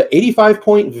 was an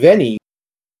 85-point Veni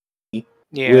with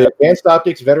advanced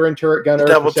optics, veteran turret gunner,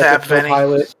 double tap Veni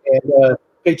pilot,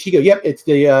 and Chico. Yep, it's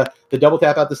the double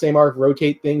tap out the same arc,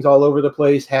 rotate things all over the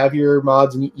place, have your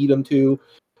mods and eat them too.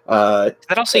 Did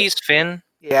that also use Finn?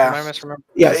 Yeah. Am I misremembering?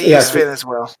 Yes, Finn as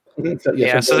well.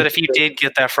 Mm-hmm. So that if you did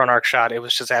get that front arc shot, it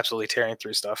was just absolutely tearing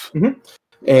through stuff. Mm-hmm.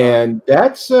 And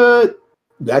that's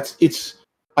it's.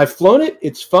 I've flown it.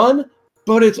 It's fun,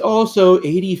 but it's also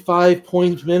 85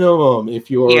 points minimum if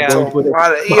you're going to put it.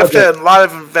 You have to a lot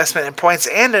of investment in points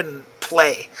and in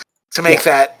play to make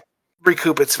that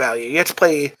recoup its value. You have to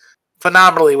play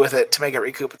phenomenally with it to make it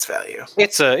recoup its value.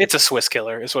 It's a Swiss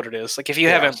killer, is what it is. Like if you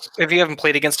haven't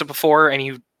played against it before and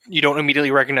you don't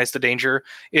immediately recognize the danger,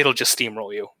 it'll just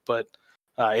steamroll you. But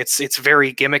it's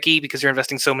very gimmicky because you're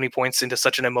investing so many points into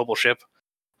such an immobile ship.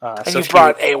 And you've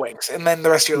brought A-Wings, and then the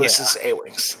rest of your list is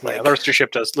A-Wings. The rest of your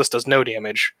list does no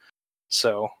damage.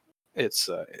 So It's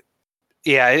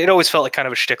it always felt like kind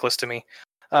of a shtickless to me.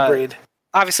 Agreed.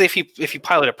 Obviously, if you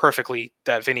pilot it perfectly,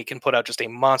 that Vinny can put out just a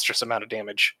monstrous amount of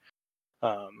damage.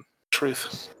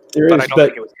 Truth. But I don't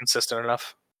think it was consistent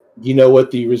enough. You know what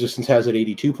the Resistance has at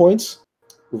 82 points?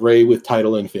 Ray with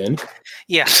Tidal and Finn.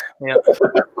 Yeah.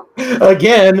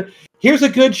 Again, here's a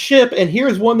good ship, and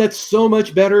here's one that's so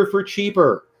much better for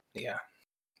cheaper. Yeah.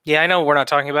 Yeah, I know we're not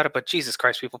talking about it, but Jesus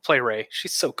Christ, people, play Ray.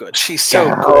 She's so good. She's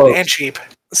so good and cheap.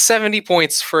 70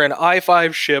 points for an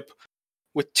I-5 ship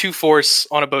with 2 force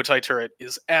on a bow tie turret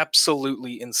is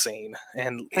absolutely insane.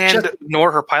 And just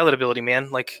ignore her pilot ability, man.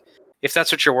 Like, if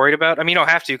that's what you're worried about, I mean, you don't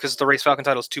have to, because the Race Falcon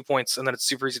title is 2 points, and then it's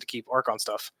super easy to keep Archon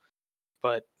stuff.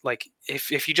 But, like,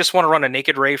 if you just want to run a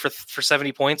naked Ray for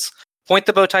 70 points, point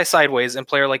the bow tie sideways and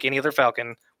play her like any other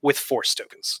Falcon with force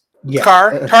tokens. Yeah.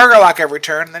 Target lock every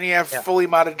turn, then you have fully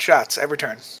modded shots every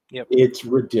turn. Yep. It's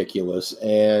ridiculous.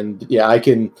 And yeah, I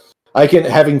can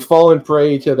having fallen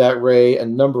prey to that Ray a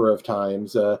number of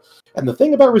times. And the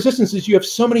thing about Resistance is you have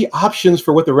so many options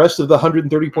for what the rest of the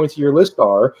 130 points of your list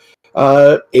are.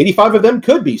 85 of them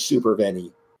could be Super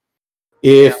Venny.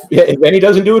 If Venny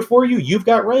doesn't do it for you, you've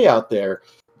got Ray out there.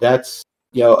 That's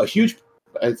a huge.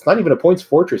 It's not even a points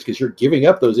fortress because you're giving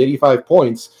up those 85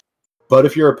 points. But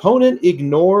if your opponent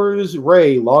ignores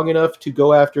Ray long enough to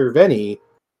go after Venny,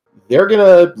 they're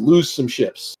gonna lose some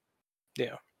ships.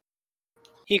 Yeah.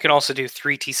 You can also do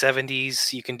 3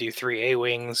 T-70s. You can do 3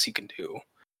 A-Wings. You can do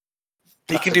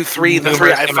 3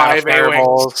 I-5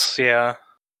 A-Wings. Yeah.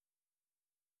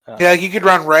 Yeah, you could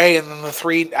run Ray and then the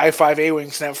 3 I-5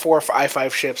 A-Wings and have 4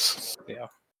 I-5 ships. Yeah.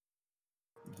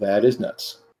 That is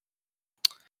nuts.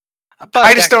 But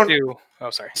I just don't. Oh,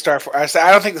 sorry.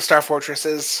 I don't think the Star Fortress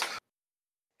is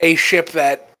a ship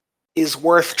that is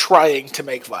worth trying to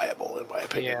make viable, in my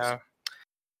opinion.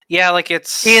 Yeah, like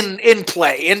it's in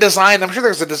play, in design. I'm sure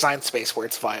there's a design space where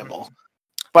it's viable,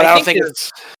 but I don't think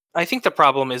it's. I think the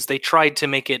problem is they tried to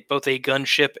make it both a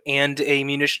gunship and a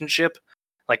munition ship,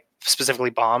 like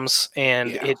specifically bombs,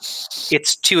 and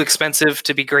it's too expensive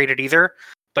to be great at either.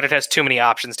 But it has too many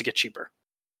options to get cheaper.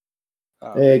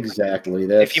 Exactly.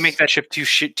 If you make that ship too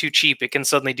cheap, it can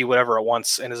suddenly do whatever it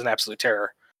wants and is an absolute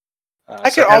terror. I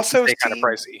could also see kind of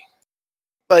pricey,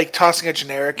 like tossing a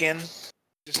generic in,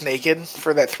 just naked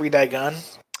for that 3-die gun.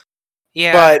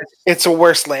 Yeah, but it's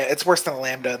worse than a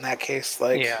Lambda in that case.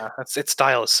 Like, its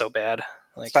style is so bad.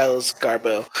 Like, style is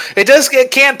garbo.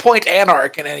 It can point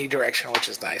Anarch in any direction, which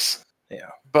is nice. Yeah,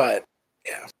 but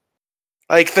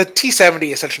like the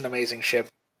T-70 is such an amazing ship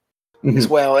as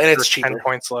well, and it's cheaper. 10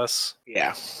 points less.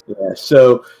 Yeah.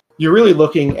 So you're really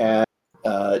looking at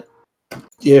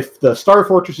if the Star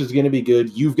Fortress is going to be good,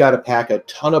 you've got to pack a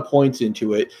ton of points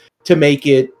into it to make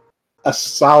it a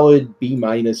solid B-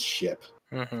 ship.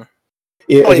 Mm-hmm.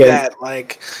 It's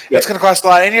going to cost a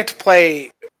lot, and you have to play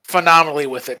phenomenally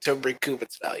with it to recoup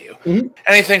its value. Mm-hmm.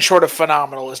 Anything short of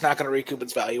phenomenal is not going to recoup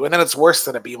its value, and then it's worse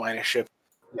than a B- ship.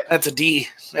 Yeah. That's a D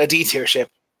tier ship.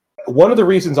 One of the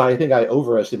reasons I think I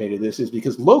overestimated this is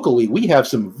because locally we have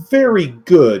some very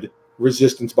good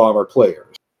Resistance bomber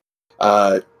players.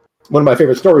 One of my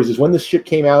favorite stories is when this ship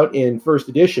came out in first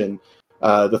edition,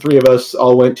 the three of us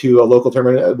all went to a local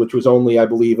tournament, which was only, I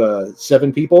believe,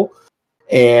 7 people.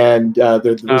 And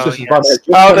the Resistance bomber had just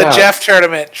come the out. Jeff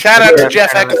tournament. Shout out to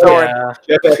Jeff Eckathorn.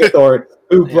 Yeah. Jeff Eckathorn,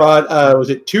 who brought,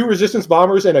 was it 2 Resistance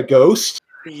bombers and a Ghost?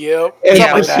 Yep.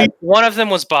 And one of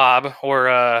them was Bob,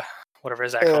 or whatever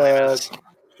his actual name is.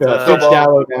 Finch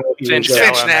Dallow now. Finch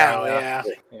now, yeah.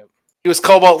 He was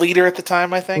Cobalt leader at the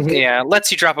time, I think. Yeah,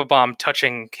 lets you drop a bomb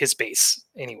touching his base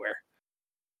anywhere.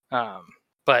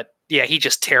 But yeah, he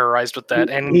just terrorized with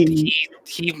that, and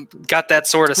he got that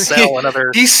store to sell another.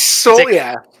 He sold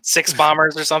 6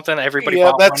 bombers or something. Everybody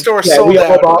bought that store sold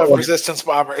out of Resistance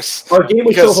bombers. Our game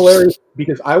was so hilarious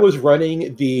because I was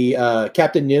running the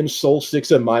Captain Nim's Sol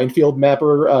 6 Minefield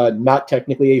Mapper, not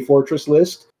technically a fortress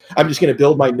list. I'm just going to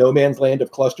build my no man's land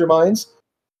of cluster mines.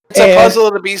 It's a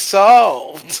puzzle to be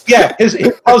solved. Yeah, his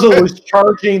puzzle was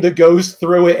charging the Ghost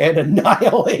through it and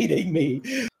annihilating me.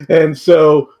 And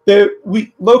so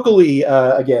we locally,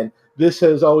 again, this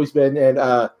has always been, and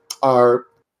our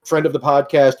friend of the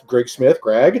podcast, Greg Smith,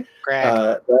 Greg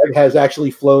has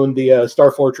actually flown the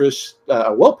Star Fortress,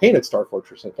 a well-painted Star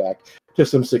Fortress, in fact, to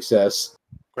some success.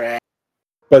 Greg.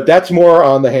 But that's more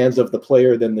on the hands of the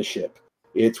player than the ship.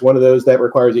 It's one of those that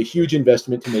requires a huge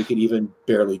investment to make it even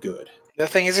barely good. The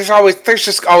thing is, there's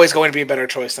just always going to be a better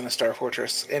choice than a Star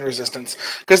Fortress in Resistance,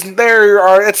 because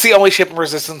it's the only ship in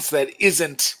Resistance that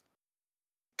isn't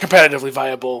competitively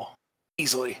viable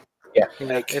easily. Yeah,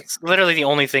 it's literally the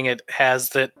only thing it has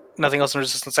that nothing else in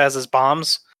Resistance has is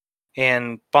bombs,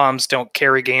 and bombs don't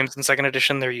carry games in second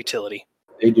edition, they're utility.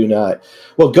 They do not.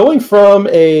 Well, going from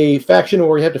a faction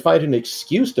where you have to find an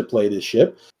excuse to play this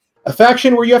ship, a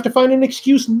faction where you have to find an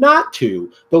excuse not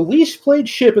to. The least played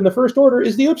ship in the First Order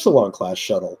is the Upsilon class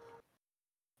shuttle.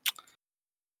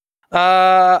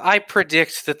 I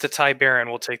predict that the TIE Baron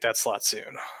will take that slot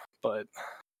soon, but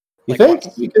You think?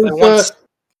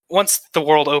 Once the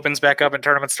world opens back up and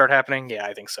tournaments start happening, yeah,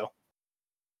 I think so.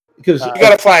 Because you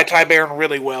got to fly a TIE Baron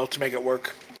really well to make it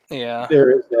work. Yeah,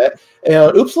 there is that.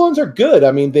 Upsilons are good.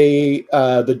 I mean, the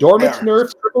Dormant's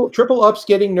nerfed, triple ups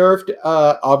getting nerfed.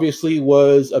 Obviously,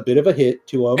 was a bit of a hit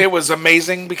to them. It was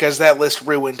amazing because that list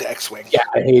ruined X-wing. Yeah,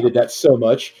 I hated that so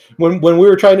much. When we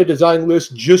were trying to design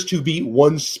lists just to beat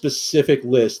one specific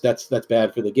list, that's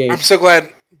bad for the game. I'm so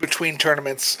glad between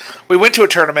tournaments we went to a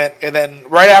tournament, and then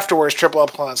right afterwards, triple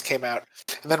Upsilons came out,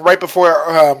 and then right before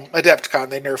AdeptCon,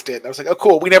 they nerfed it. And I was like, oh,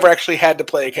 cool. We never actually had to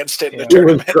play against it in the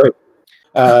tournament. It was great.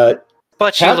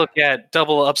 But you look at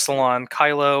double Upsilon,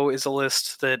 Kylo is a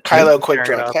list that Kylo Quick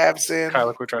Draw Tabson.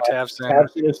 Kylo Quick Draw Tabson.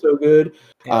 Tabson is so good.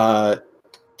 Yeah.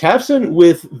 Tabson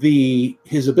with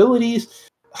his abilities,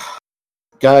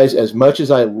 guys. As much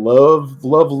as I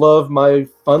love my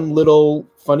fun little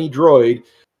funny droid,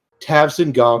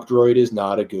 Tabson Gonk droid is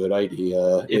not a good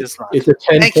idea. It's not. It's a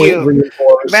 10-point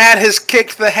reinforced. Matt has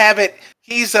kicked the habit.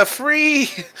 He's a free.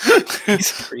 He's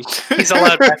free. He's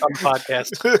allowed back on the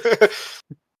podcast.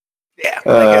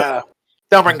 Yeah,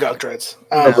 don't bring Gonk droids.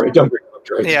 Don't bring Gonk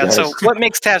droids. Yeah, guys. so what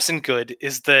makes Tabson good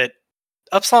is that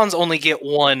Upsilons only get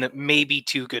one, maybe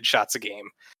two good shots a game.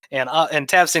 And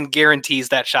Tabson guarantees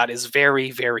that shot is very,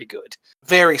 very good.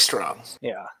 Very strong.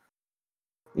 Yeah.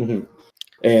 Mm-hmm.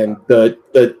 And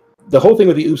the whole thing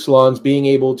with the Upsilons being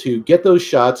able to get those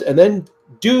shots and then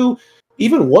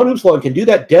even one Upsilon can do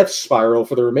that death spiral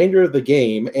for the remainder of the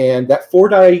game, and that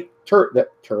 4-die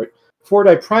turret,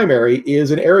 4-die primary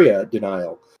is an area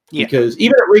denial. Yeah. Because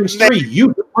even at range 3, you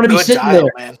want to be sitting dial,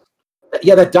 there. Man.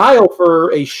 Yeah, that dial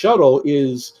for a shuttle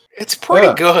is... It's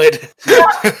pretty good.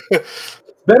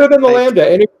 Better than the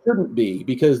Lambda, and it shouldn't be,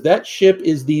 because that ship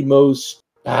is the most...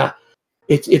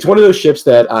 It's one of those ships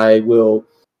that I will...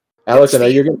 Alex, I know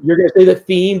you're going to say that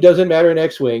theme doesn't matter in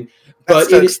X-Wing,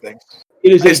 but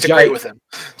it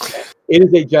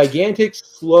is a gigantic,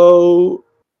 slow,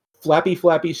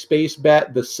 flappy space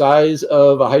bat the size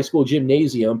of a high school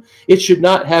gymnasium. It should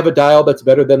not have a dial that's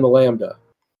better than the Lambda.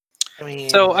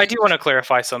 So I do want to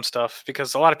clarify some stuff,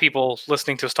 because a lot of people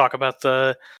listening to us talk about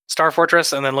the Star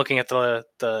Fortress and then looking at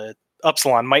the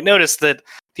Upsilon might notice that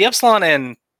the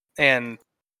Upsilon and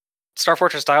Star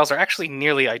Fortress dials are actually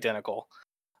nearly identical.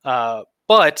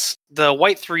 But the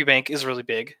white 3 bank is really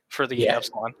big for the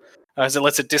Upsilon, as it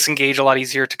lets it disengage a lot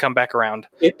easier to come back around.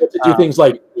 It lets it do things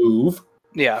like move.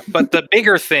 Yeah, but the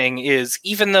bigger thing is,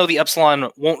 even though the Upsilon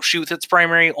won't shoot its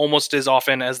primary almost as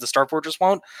often as the Star Fortress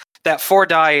won't, that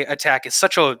 4-die attack is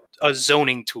such a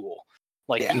zoning tool.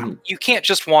 Like you can't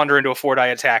just wander into a 4-die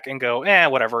attack and go,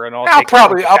 whatever, and I'll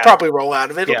probably roll out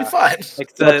of it. It'll be fine.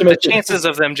 Like the chances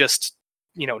of them just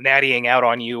nattying out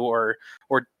on you or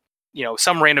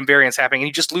some random variance happening and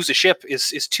you just lose a ship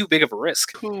is too big of a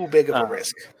risk. Too big of a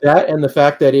risk. That and the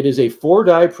fact that it is a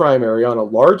 4-die primary on a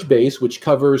large base, which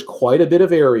covers quite a bit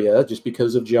of area just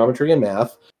because of geometry and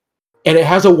math. And it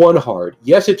has a 1 hard.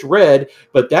 Yes, it's red,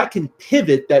 but that can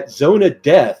pivot that zone of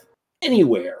death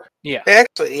anywhere. Yeah.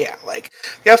 Actually, like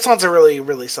the Upsilon's a really,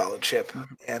 really solid ship.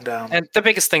 And the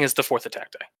biggest thing is the 4th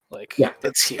attack die.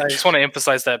 That's huge. I just want to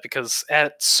emphasize that, because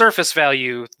at surface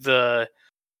value, the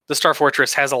Star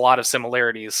Fortress has a lot of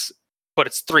similarities, but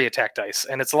it's 3 attack dice,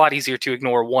 and it's a lot easier to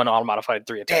ignore one auto-modified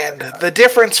 3 attack dice. And the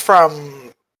difference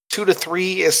from 2 to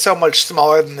 3 is so much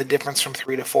smaller than the difference from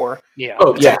 3 to 4. Yeah.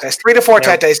 Dice. 3 to 4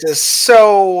 attack dice is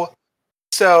so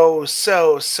much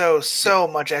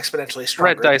exponentially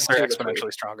stronger. Red dice are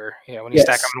exponentially stronger. Yeah, when you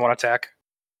stack them in 1 attack.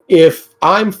 If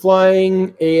I'm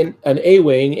flying an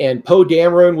A-Wing and Poe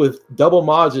Dameron with double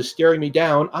mods is staring me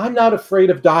down, I'm not afraid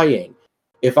of dying.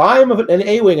 If I'm an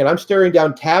A-Wing and I'm staring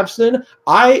down Tabson,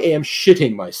 I am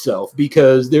shitting myself,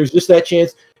 because there's just that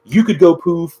chance you could go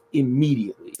poof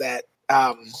immediately. That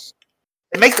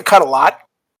they make the cut a lot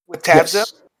with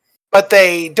Tabson, but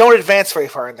they don't advance very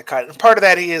far in the cut. And part of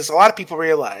that is a lot of people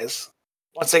realize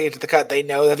once they get to the cut, they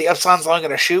know that the Upsilon's only going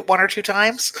to shoot 1 or 2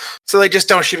 times, so they just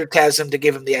don't shoot at Tabson to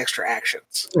give him the extra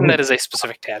actions. And that is a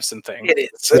specific Tabson thing. It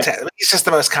is. It's just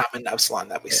the most common Upsilon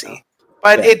that we see.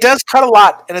 But it does cut a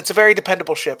lot, and it's a very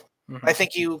dependable ship. Mm-hmm. I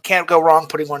think you can't go wrong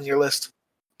putting one on your list.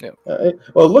 Yeah.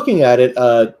 Well, looking at it,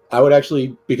 I would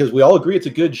actually, because we all agree it's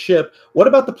a good ship, what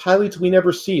about the pilots we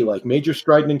never see, like Major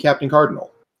Stridon and Captain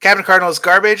Cardinal? Captain Cardinal is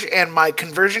garbage, and my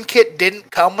conversion kit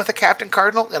didn't come with a Captain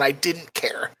Cardinal, and I didn't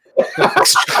care.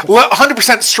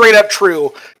 100% straight up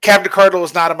true. Captain Cardinal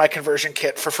was not in my conversion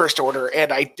kit for First Order,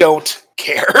 and I don't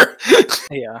care.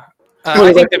 Yeah.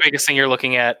 I think the biggest thing you're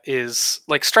looking at is,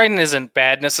 like, Strident isn't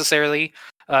bad necessarily.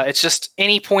 It's just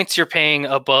any points you're paying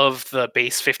above the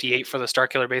base 58 for the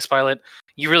Starkiller base pilot,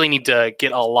 you really need to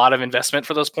get a lot of investment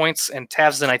for those points, and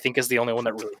Tavzin, I think, is the only one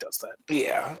that really does that.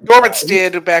 Yeah. Dormants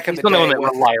did back in the day. He's the only one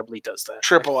that reliably does that.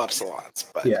 Triple Upsilons.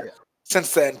 But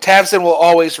since then, Tavzin will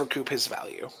always recoup his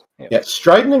value. Yeah,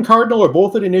 Strident and Cardinal are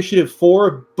both at Initiative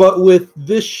 4, but with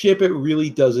this ship, it really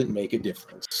doesn't make a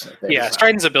difference. Yeah,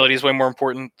 Strident's ability is way more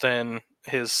important than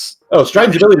his... Oh,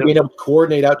 Strident's ability to be able to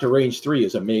coordinate out to range 3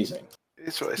 is amazing.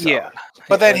 It's really solid. Yeah.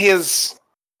 But then his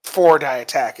 4-die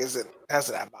attack hasn't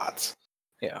have bots.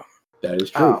 Yeah. That is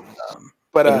true.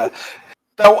 But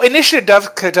the initiative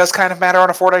does kind of matter on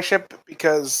a 4-die ship,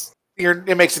 because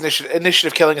it makes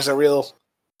initiative killing is a real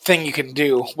thing you can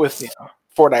do with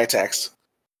 4-die attacks.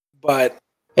 But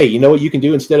hey, you know what you can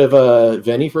do instead of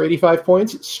Venny for 85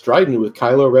 points? Strident with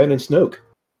Kylo Ren and Snoke.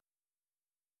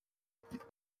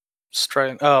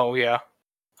 Strident. Oh, yeah.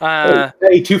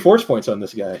 Hey, 2 force points on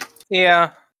this guy. Yeah.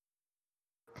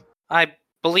 I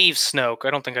believe Snoke.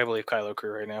 I don't think I believe Kylo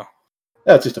Crew right now.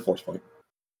 That's just a force point.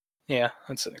 Yeah,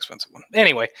 that's an expensive one.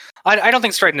 Anyway, I don't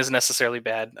think Strident is necessarily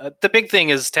bad. The big thing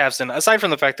is Tavzin, aside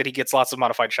from the fact that he gets lots of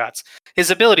modified shots, his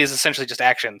ability is essentially just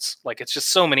actions. Like, it's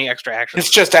just so many extra actions.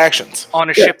 It's just actions. On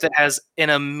a ship that has an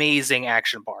amazing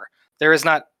action bar. There is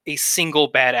not a single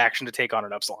bad action to take on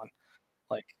an Upsilon.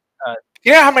 Like,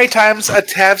 you know how many times a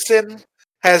Tavzin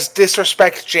has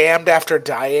disrespect jammed after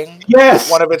dying? Yes!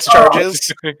 One of its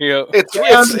charges? Yeah.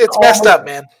 It's messed up,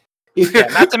 man. Yeah,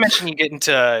 not to mention you get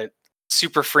into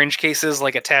super fringe cases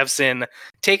like a Tavzin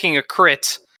taking a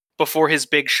crit before his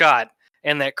big shot,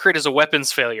 and that crit is a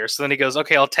weapons failure. So then he goes,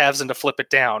 "Okay, I'll Tavzin to flip it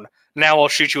down. Now I'll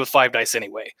shoot you with 5 dice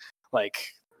anyway." Like,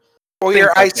 well,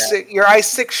 your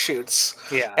I6 shoots.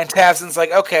 Yeah, and Tavzin's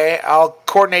like, "Okay, I'll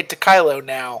coordinate to Kylo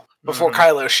now before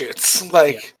Kylo shoots."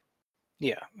 Like,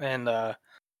 yeah, and I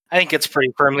think it's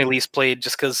pretty firmly least played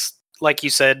just because, like you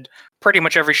said, pretty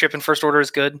much every ship in First Order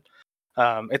is good.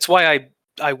 It's why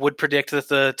I would predict that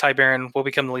the TIE Baron will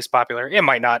become the least popular. It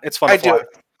might not. It's fun to fly.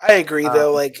 I agree,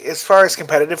 though. Like, as far as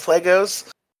competitive play goes,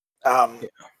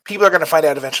 people are going to find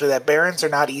out eventually that Barons are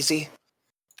not easy.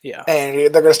 Yeah. And they're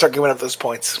going to start giving up those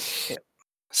points. Yeah.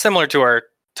 Similar to our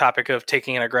topic of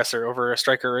taking an aggressor over a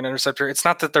striker or an interceptor, it's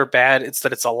not that they're bad, it's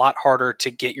that it's a lot harder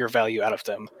to get your value out of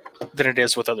them than it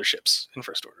is with other ships in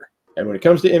First Order. And when it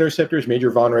comes to interceptors,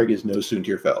 Major Vonreg is no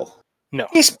Soontir Fel. No.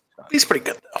 He's pretty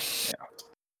good, though.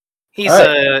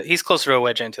 Yeah. He's closer to a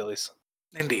Wedge Antilles.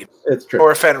 Indeed. It's true.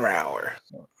 Or a Fen Rao.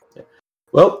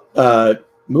 Well,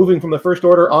 moving from the First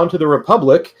Order onto the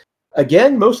Republic,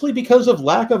 again, mostly because of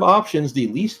lack of options, the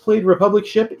least played Republic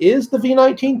ship is the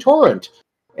V-19 Torrent.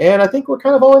 And I think we're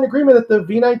kind of all in agreement that the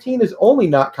V-19 is only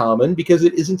not common because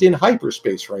it isn't in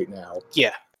hyperspace right now.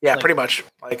 Yeah. Yeah, pretty much.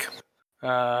 Like,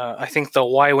 I think the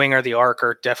Y-Wing or the Arc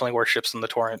are definitely worse ships than the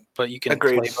Torrent, but you can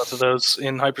play both of those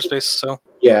in hyperspace, so...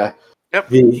 Yeah. Yep.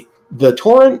 The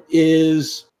Torrent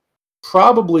is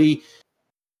probably...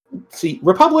 See,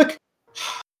 Republic,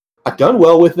 I've done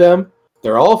well with them.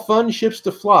 They're all fun ships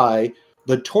to fly.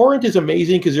 The Torrent is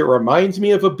amazing because it reminds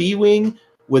me of a B-Wing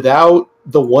without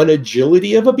the one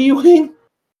agility of a B-Wing.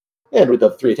 And with the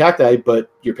 3 attack die,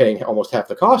 but you're paying almost half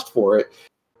the cost for it.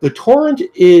 The Torrent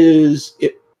is...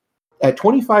 At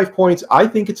 25 points, I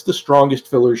think it's the strongest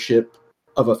filler ship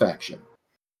of a faction.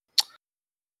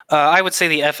 I would say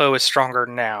the FO is stronger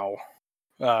now.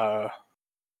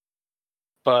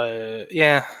 But,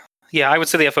 yeah, I would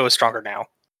say the FO is stronger now.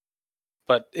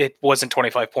 But it wasn't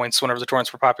 25 points whenever the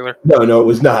Torrents were popular. No, it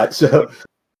was not. So,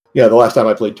 yeah, the last time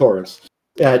I played Torrents.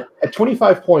 At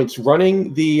 25 points,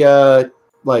 running the,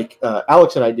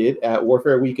 Alex and I did at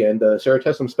Warfare Weekend, the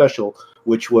Ceratessum Special,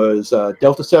 which was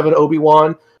Delta 7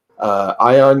 Obi-Wan,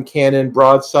 ion cannon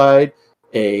broadside,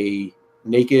 a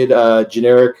naked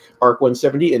generic Arc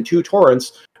 170, and 2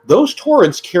 Torrents. Those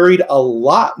Torrents carried a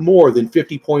lot more than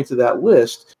 50 points of that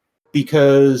list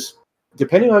because,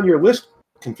 depending on your list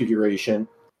configuration,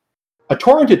 a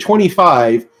Torrent at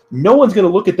 25, no one's going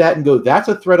to look at that and go, that's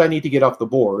a threat I need to get off the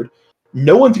board.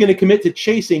 No one's going to commit to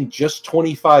chasing just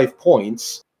 25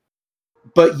 points,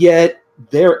 but yet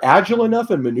they're agile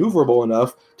enough and maneuverable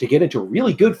enough to get into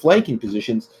really good flanking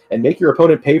positions and make your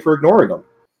opponent pay for ignoring them.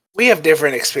 We have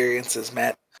different experiences,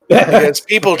 Matt. Because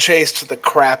people chased the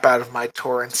crap out of my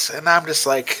Torrents, and I'm just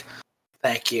like,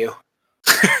 thank you.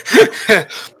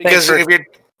 Because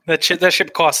That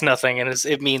ship costs nothing, and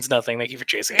it means nothing. Thank you for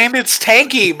chasing it. And it's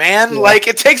tanky, man. Like,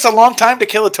 it takes a long time to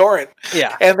kill a torrent.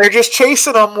 Yeah. And they're just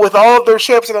chasing them with all of their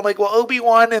ships. And I'm like, well,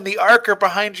 Obi-Wan and the Ark are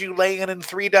behind you laying in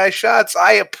 3-die shots.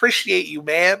 I appreciate you,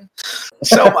 man.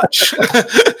 So much.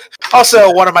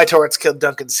 Also, one of my torrents killed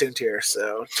Duncan Soontir,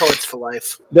 so torrents for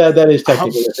life. That is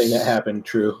technically a thing that happened,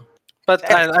 true. But,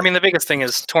 I mean, the biggest thing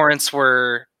is torrents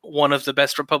were one of the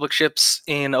best Republic ships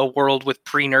in a world with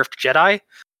pre-nerfed Jedi.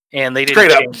 And they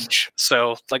didn't change.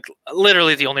 So, like,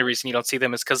 literally the only reason you don't see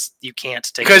them is because you can't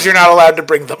take them. Because you're not allowed to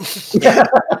bring them.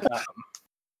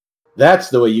 That's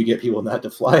the way you get people not to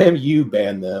fly them. You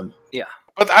ban them. Yeah.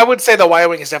 But I would say the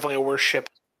Y-Wing is definitely a worse ship.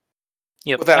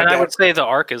 Yep. And I would say the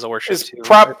Ark is a worse ship, too.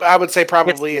 I would say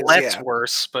probably it's less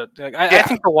worse, but I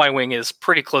think the Y-Wing is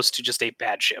pretty close to just a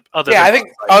bad ship. I think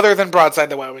other than Broadside,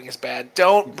 the Y-Wing is bad.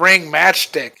 Don't bring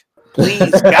Matchstick.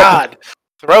 Please, God.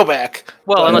 Throwback.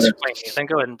 Well, unless you're playing me, then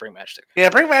go ahead and bring Matchstick. Yeah,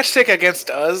 bring Matchstick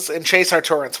against us and chase our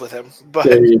torrents with him. But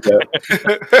there you go.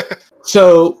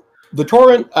 So the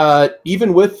torrent,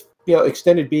 even with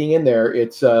extended being in there,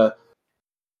 it's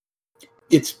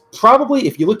probably,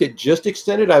 if you looked at just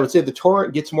extended, I would say the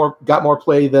torrent got more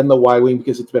play than the Y-Wing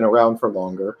because it's been around for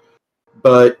longer.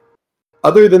 But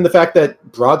other than the fact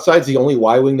that Broadside's the only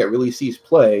Y-Wing that really sees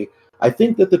play, I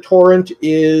think that the torrent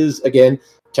is, again,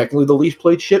 technically the least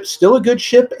played ship, still a good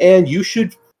ship, and you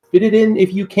should fit it in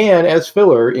if you can as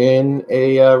filler in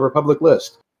a Republic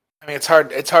list. I mean, it's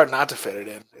hard not to fit it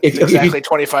in. It's exactly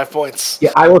 25 points.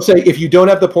 Yeah, I will say if you don't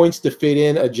have the points to fit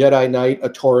in a Jedi Knight, a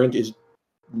torrent is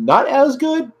not as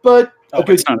good, but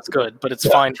it's not as good, but it's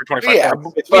fine for 25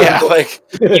 points. Yeah, like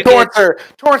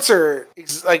torrents are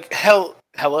like hella.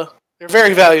 They're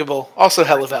very valuable. Also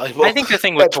hella valuable. I think the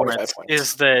thing with torrents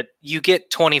is that you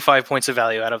get 25 points of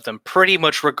value out of them pretty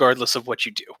much regardless of what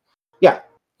you do. Yeah.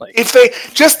 Like, if they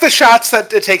just the shots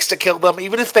that it takes to kill them,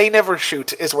 even if they never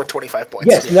shoot, is worth 25 points.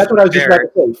 Yes, and that's what I was just about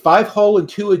to say. 5 hull and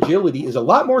 2 agility is a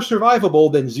lot more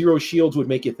survivable than 0 shields would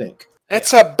make you think.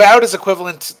 It's about as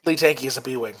equivalently tanky as a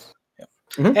B-Wing. Yeah.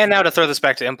 Mm-hmm. And now to throw this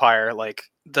back to Empire, like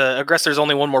the aggressor's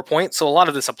only 1 more point, so a lot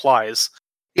of this applies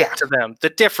to them.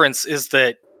 The difference is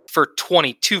that for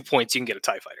 22 points, you can get a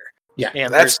TIE Fighter. Yeah,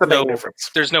 and that's the main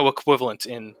difference. There's no equivalent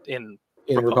in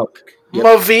Republic. Yep.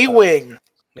 My V-Wing.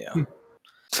 Yeah.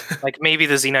 Like maybe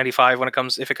the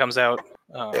Z95 if it comes out.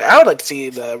 I would like to see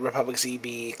the Republic Z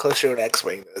be closer to an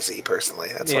X-Wing than a Z, personally.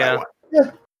 That's what I want.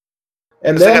 Yeah.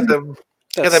 And then they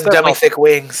got them dummy thick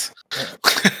wings.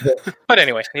 But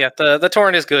anyway, the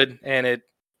Torrent is good, and it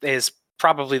is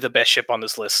probably the best ship on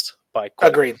this list by quite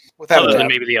agreed. Other than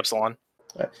maybe the Epsilon.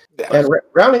 And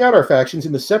rounding out our factions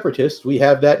in the Separatists, we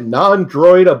have that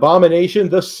non-droid abomination,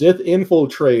 the Sith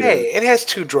Infiltrator. Hey, it has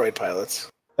 2 droid pilots.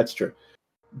 That's true.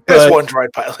 There's 1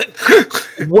 droid pilot.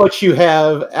 What you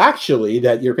have actually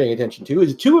that you're paying attention to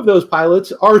is 2 of those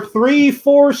pilots are 3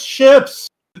 Force ships.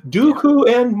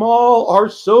 Dooku and Maul are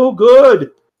so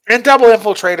good. And Double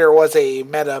Infiltrator was a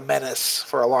meta menace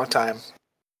for a long time.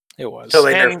 It was. Until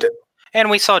they nerfed it. And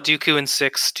we saw Dooku in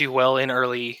 6 do well in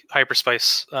early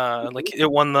hyperspace. Like it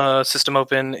won the System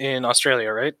Open in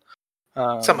Australia, right?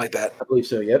 Something like that. I believe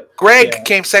so, yep. Greg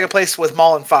came second place with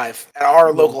Maul in 5 at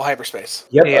our local hyperspace.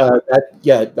 Yep,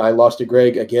 I lost to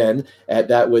Greg again at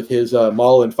that with his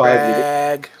Maul in 5.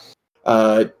 Greg.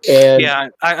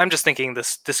 I'm just thinking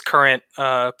this current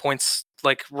points,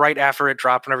 like right after it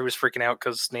dropped when everybody was freaking out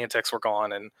because Niantics were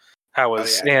gone and how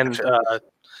was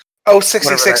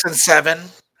 66 and 7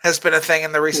 has been a thing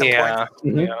in the recent point.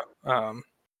 Mm-hmm.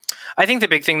 I think the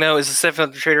big thing though is the Sith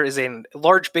Infiltrator is a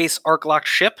large base arc locked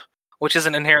ship, which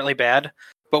isn't inherently bad,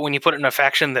 but when you put it in a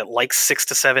faction that likes 6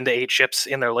 to 7 to 8 ships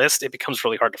in their list, it becomes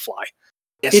really hard to fly.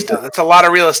 Yes, it's a lot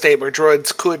of real estate where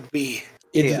droids could be.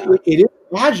 It is an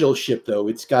agile ship, though.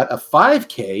 It's got a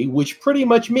 5K, which pretty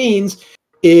much means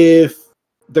if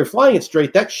they're flying it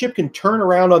straight, that ship can turn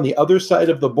around on the other side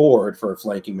of the board for a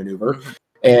flanking maneuver. Mm-hmm.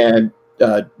 And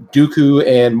Dooku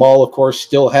and Maul, of course,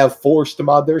 still have Force to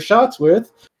mod their shots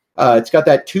with. It's got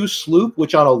that 2 sloop,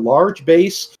 which on a large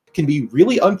base can be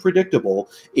really unpredictable.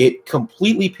 It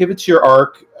completely pivots your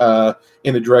arc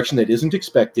in a direction that isn't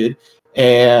expected.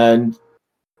 And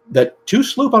that 2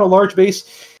 sloop on a large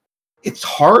base, it's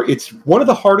hard. It's one of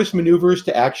the hardest maneuvers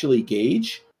to actually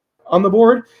gauge on the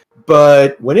board.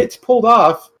 But when it's pulled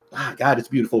off, God, it's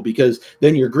beautiful because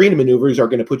then your green maneuvers are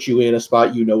going to put you in a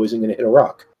spot you know isn't going to hit a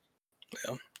rock.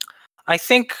 Yeah. I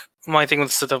think my thing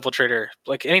with Sith Infiltrator,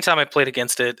 like anytime I played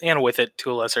against it and with it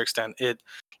to a lesser extent,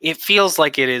 it feels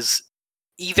like it is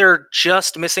either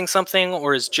just missing something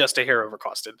or is just a hair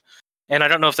overcosted. And I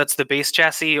don't know if that's the base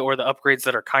chassis or the upgrades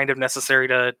that are kind of necessary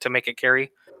to make it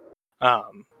carry.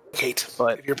 Kate,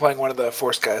 But if you're playing one of the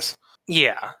Force guys.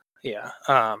 yeah.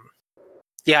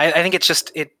 I think it's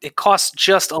just it costs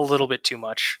just a little bit too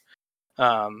much,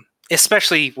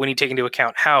 especially when you take into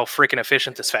account how freaking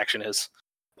efficient this faction is.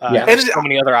 And there's so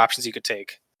many other options you could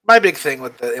take. My big thing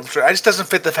with the Infiltrator, it just doesn't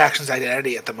fit the faction's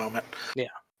identity at the moment. Yeah,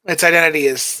 its identity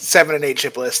is 7 and 8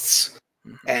 chip lists,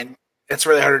 and it's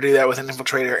really hard to do that with an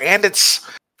Infiltrator. And it's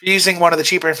using one of the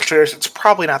cheaper Infiltrators. It's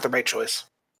probably not the right choice.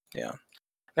 Yeah.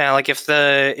 Now, like if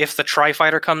the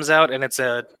Tri-Fighter comes out and it's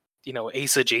a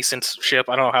Ace adjacent ship,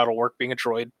 I don't know how it'll work being a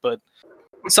droid, but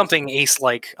something Ace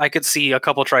like, I could see a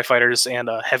couple Tri-Fighters and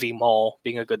a heavy Maul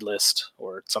being a good list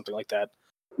or something like that.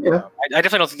 Yeah, I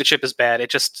definitely don't think the chip is bad. It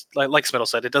just, like Spittle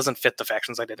said, it doesn't fit the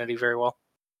faction's identity very well.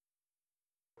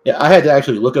 Yeah, I had to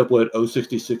actually look up what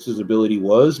 066's ability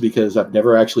was because I've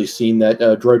never actually seen that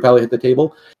droid pilot hit the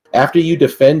table. After you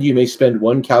defend, you may spend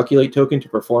 1 calculate token to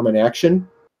perform an action.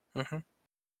 Mm-hmm.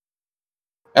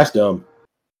 That's dumb.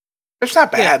 It's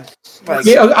not bad.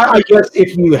 I guess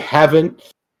if you haven't...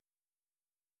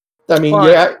 I mean,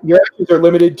 your actions are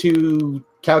limited to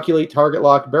calculate, target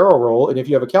lock, barrel roll, and if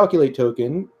you have a calculate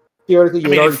token, theoretically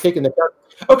you've already taken the...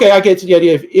 Okay, I get the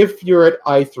idea. If you're at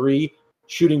I3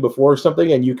 shooting before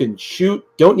something and you can shoot,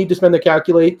 don't need to spend the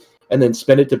calculate, and then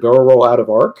spend it to barrel roll out of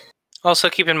arc. Also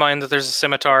keep in mind that there's a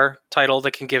Scimitar title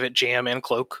that can give it jam and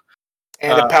cloak.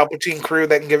 And a Palpatine crew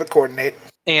that can give it coordinate.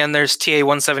 And there's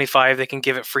TA-175 that can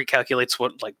give it free calculates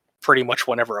pretty much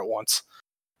whenever it wants.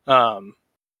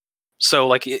 So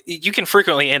like you can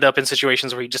frequently end up in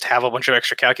situations where you just have a bunch of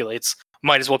extra calculates.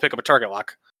 Might as well pick up a target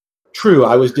lock. True,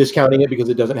 I was discounting it because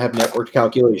it doesn't have networked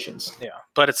calculations. Yeah,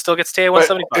 but it still gets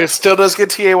TA-175. It still does get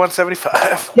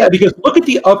TA-175. Yeah, because look at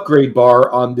the upgrade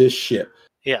bar on this ship.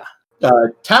 Yeah.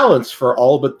 Talents for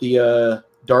all but the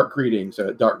Dark Greetings,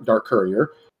 Dark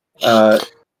Courier.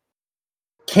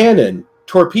 Cannon,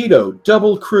 torpedo,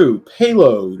 double crew,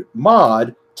 payload,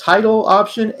 mod, title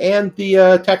option, and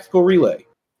the tactical relay.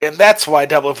 And that's why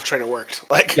Double Infiltrator worked.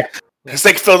 Because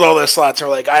they filled all those slots and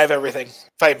were like, I have everything.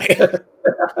 Fight me.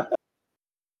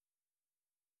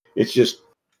 It's just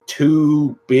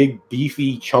 2 big,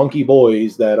 beefy, chunky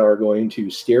boys that are going to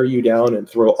stare you down and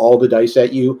throw all the dice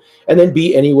at you, and then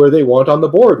be anywhere they want on the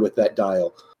board with that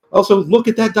dial. Also, look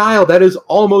at that dial. That is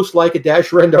almost like a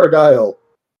Dash Rendar dial.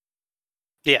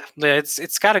 Yeah,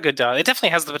 it's got a good dial. It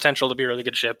definitely has the potential to be a really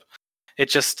good ship. It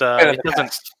just it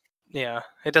doesn't. Yeah,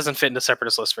 it doesn't fit into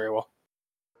Separatist list very well.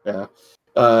 Yeah.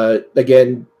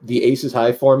 Again, the Aces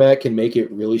High format can make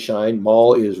it really shine.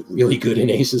 Maul is really good in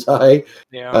Aces High.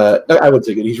 Yeah. I wouldn't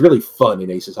say good. He's really fun in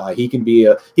Aces High. He can be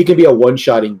a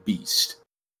one-shotting beast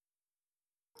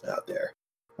out there.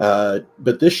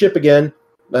 But this ship again,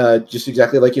 just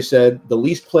exactly like you said, the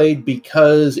least played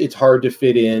because it's hard to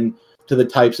fit in to the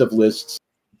types of lists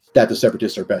that the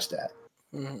Separatists are best at.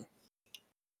 Mm-hmm.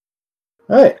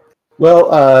 All right.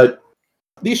 Well,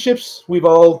 these ships, we've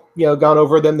all gone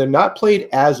over them. They're not played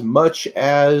as much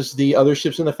as the other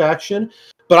ships in the faction,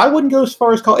 but I wouldn't go as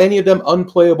far as call any of them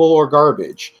unplayable or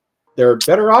garbage. There are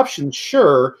better options,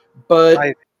 sure, but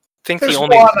I think the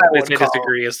only one I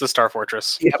disagree is the Star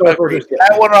Fortress. Yeah,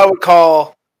 that one I would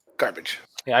call garbage.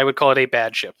 Yeah, I would call it a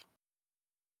bad ship.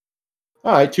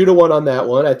 All right, 2-1 on that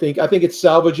one. I think it's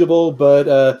salvageable,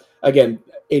 but again,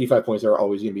 85 points are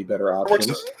always going to be better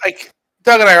options. Like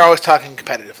Doug and I are always talking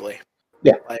competitively.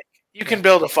 Yeah, like you can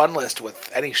build a fun list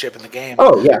with any ship in the game.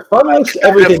 Oh yeah, fun list,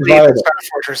 everything's viable. Star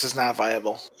Fortress is not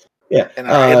viable. Yeah. In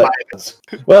my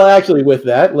well, actually, with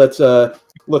that, let's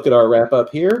look at our wrap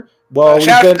up here. Well,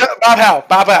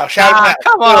 Bob Howe, shout out!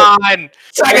 Come on,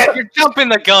 you're jumping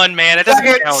the gun, man. It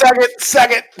doesn't count.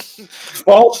 Second.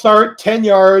 False start, 10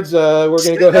 yards. We're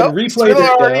going to go ahead and replay this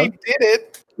already down. Did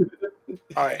it?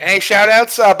 All right. Any shout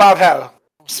outs, Bob Howe?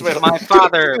 My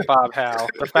father, Bob Howe,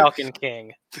 the Falcon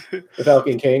King. The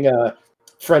Falcon King,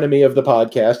 frenemy of the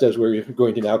podcast, as we're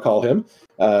going to now call him.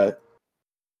 That's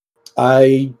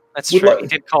true. He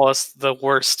did call us the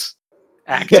worst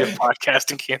active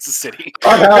podcast in Kansas City.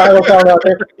 I will call him out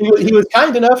there. He was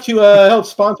kind enough to help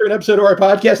sponsor an episode of our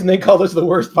podcast and then called us the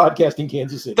worst podcast in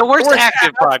Kansas City. The worst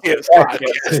active podcast.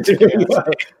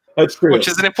 That's true. Which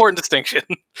is an important distinction.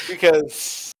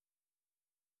 Because...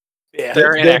 yeah,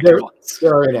 there are inactive ones.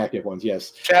 There are inactive ones,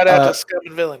 yes. Shout out to Scum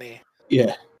and Villainy.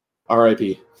 Yeah,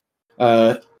 R.I.P.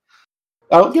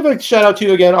 I'll give a shout out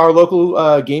to, again, our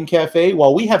local game cafe.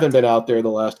 While we haven't been out there the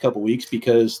last couple weeks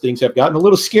because things have gotten a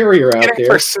little scarier out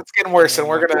there. It's getting worse, and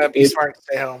we're going to be smart to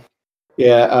stay home.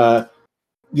 Yeah,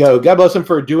 God bless them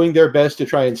for doing their best to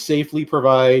try and safely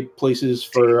provide places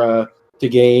for to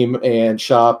game and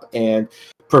shop and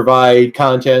provide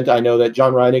content. I know that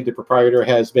John Reinig, the proprietor,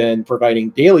 has been providing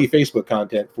daily Facebook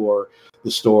content for the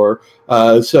store.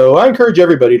 So I encourage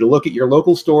everybody to look at your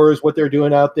local stores, what they're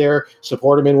doing out there,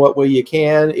 support them in what way you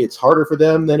can. It's harder for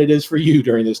them than it is for you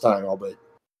during this time, Albert.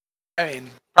 I mean,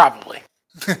 probably.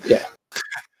 Yeah.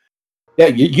 Yeah,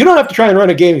 you don't have to try and run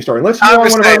a gaming store unless you I'm want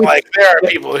just one saying, of our... like, there are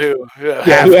people who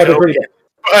have it pretty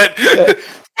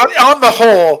but on the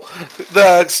whole,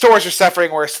 the stores are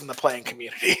suffering worse than the playing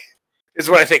community, is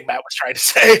what I think Matt was trying to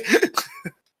say.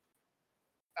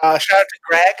 Shout out to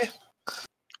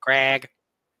Greg.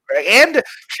 And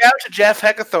shout out to Jeff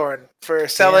Heckathorn for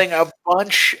selling a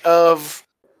bunch of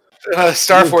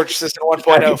Starforge System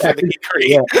 1.0 for the Geekery.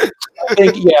 Yeah. I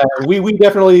think, we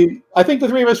definitely... I think the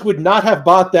three of us would not have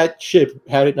bought that chip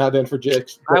had it not been for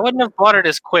Jix. I wouldn't have bought it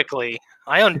as quickly.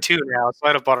 I own 2 now, so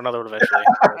I'd have bought another one eventually.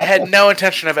 I had no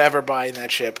intention of ever buying that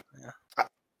chip. Yeah.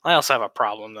 I also have a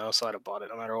problem, though, so I'd have bought it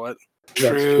no matter what.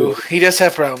 True. He does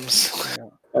have problems. Yeah.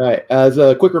 All right. As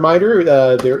a quick reminder,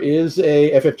 there is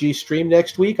a FFG stream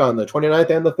next week on the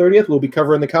 29th and the 30th. We'll be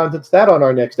covering the contents of that on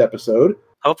our next episode.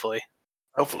 Hopefully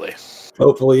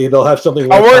they'll have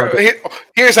something.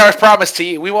 Here's our promise to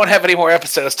you: we won't have any more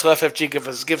episodes till FFG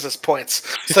gives us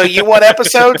points. So you want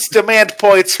episodes? Demand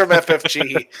points from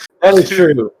FFG. That is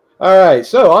true. All right.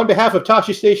 So on behalf of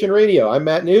Tashi Station Radio, I'm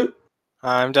Matt Newt.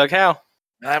 I'm Doug Howe.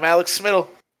 I'm Alex Smittle.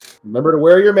 Remember to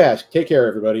wear your mask. Take care,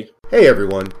 everybody. Hey,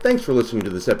 everyone. Thanks for listening to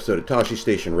this episode of Tashi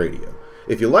Station Radio.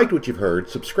 If you liked what you've heard,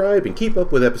 subscribe and keep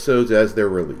up with episodes as they're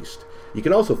released. You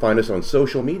can also find us on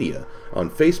social media, on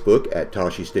Facebook at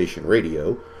Tashi Station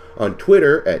Radio, on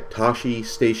Twitter at Tashi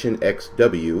Station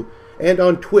XW, and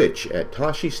on Twitch at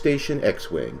Tashi Station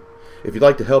X-Wing. If you'd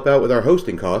like to help out with our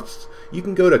hosting costs, you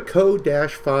can go to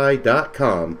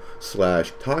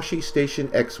ko-fi.com/Tashi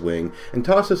Station X-Wing and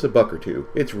toss us a buck or two.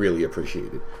 It's really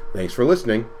appreciated. Thanks for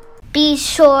listening. Be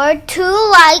sure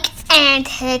to like and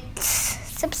hit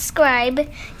subscribe.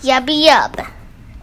 Yubby yub.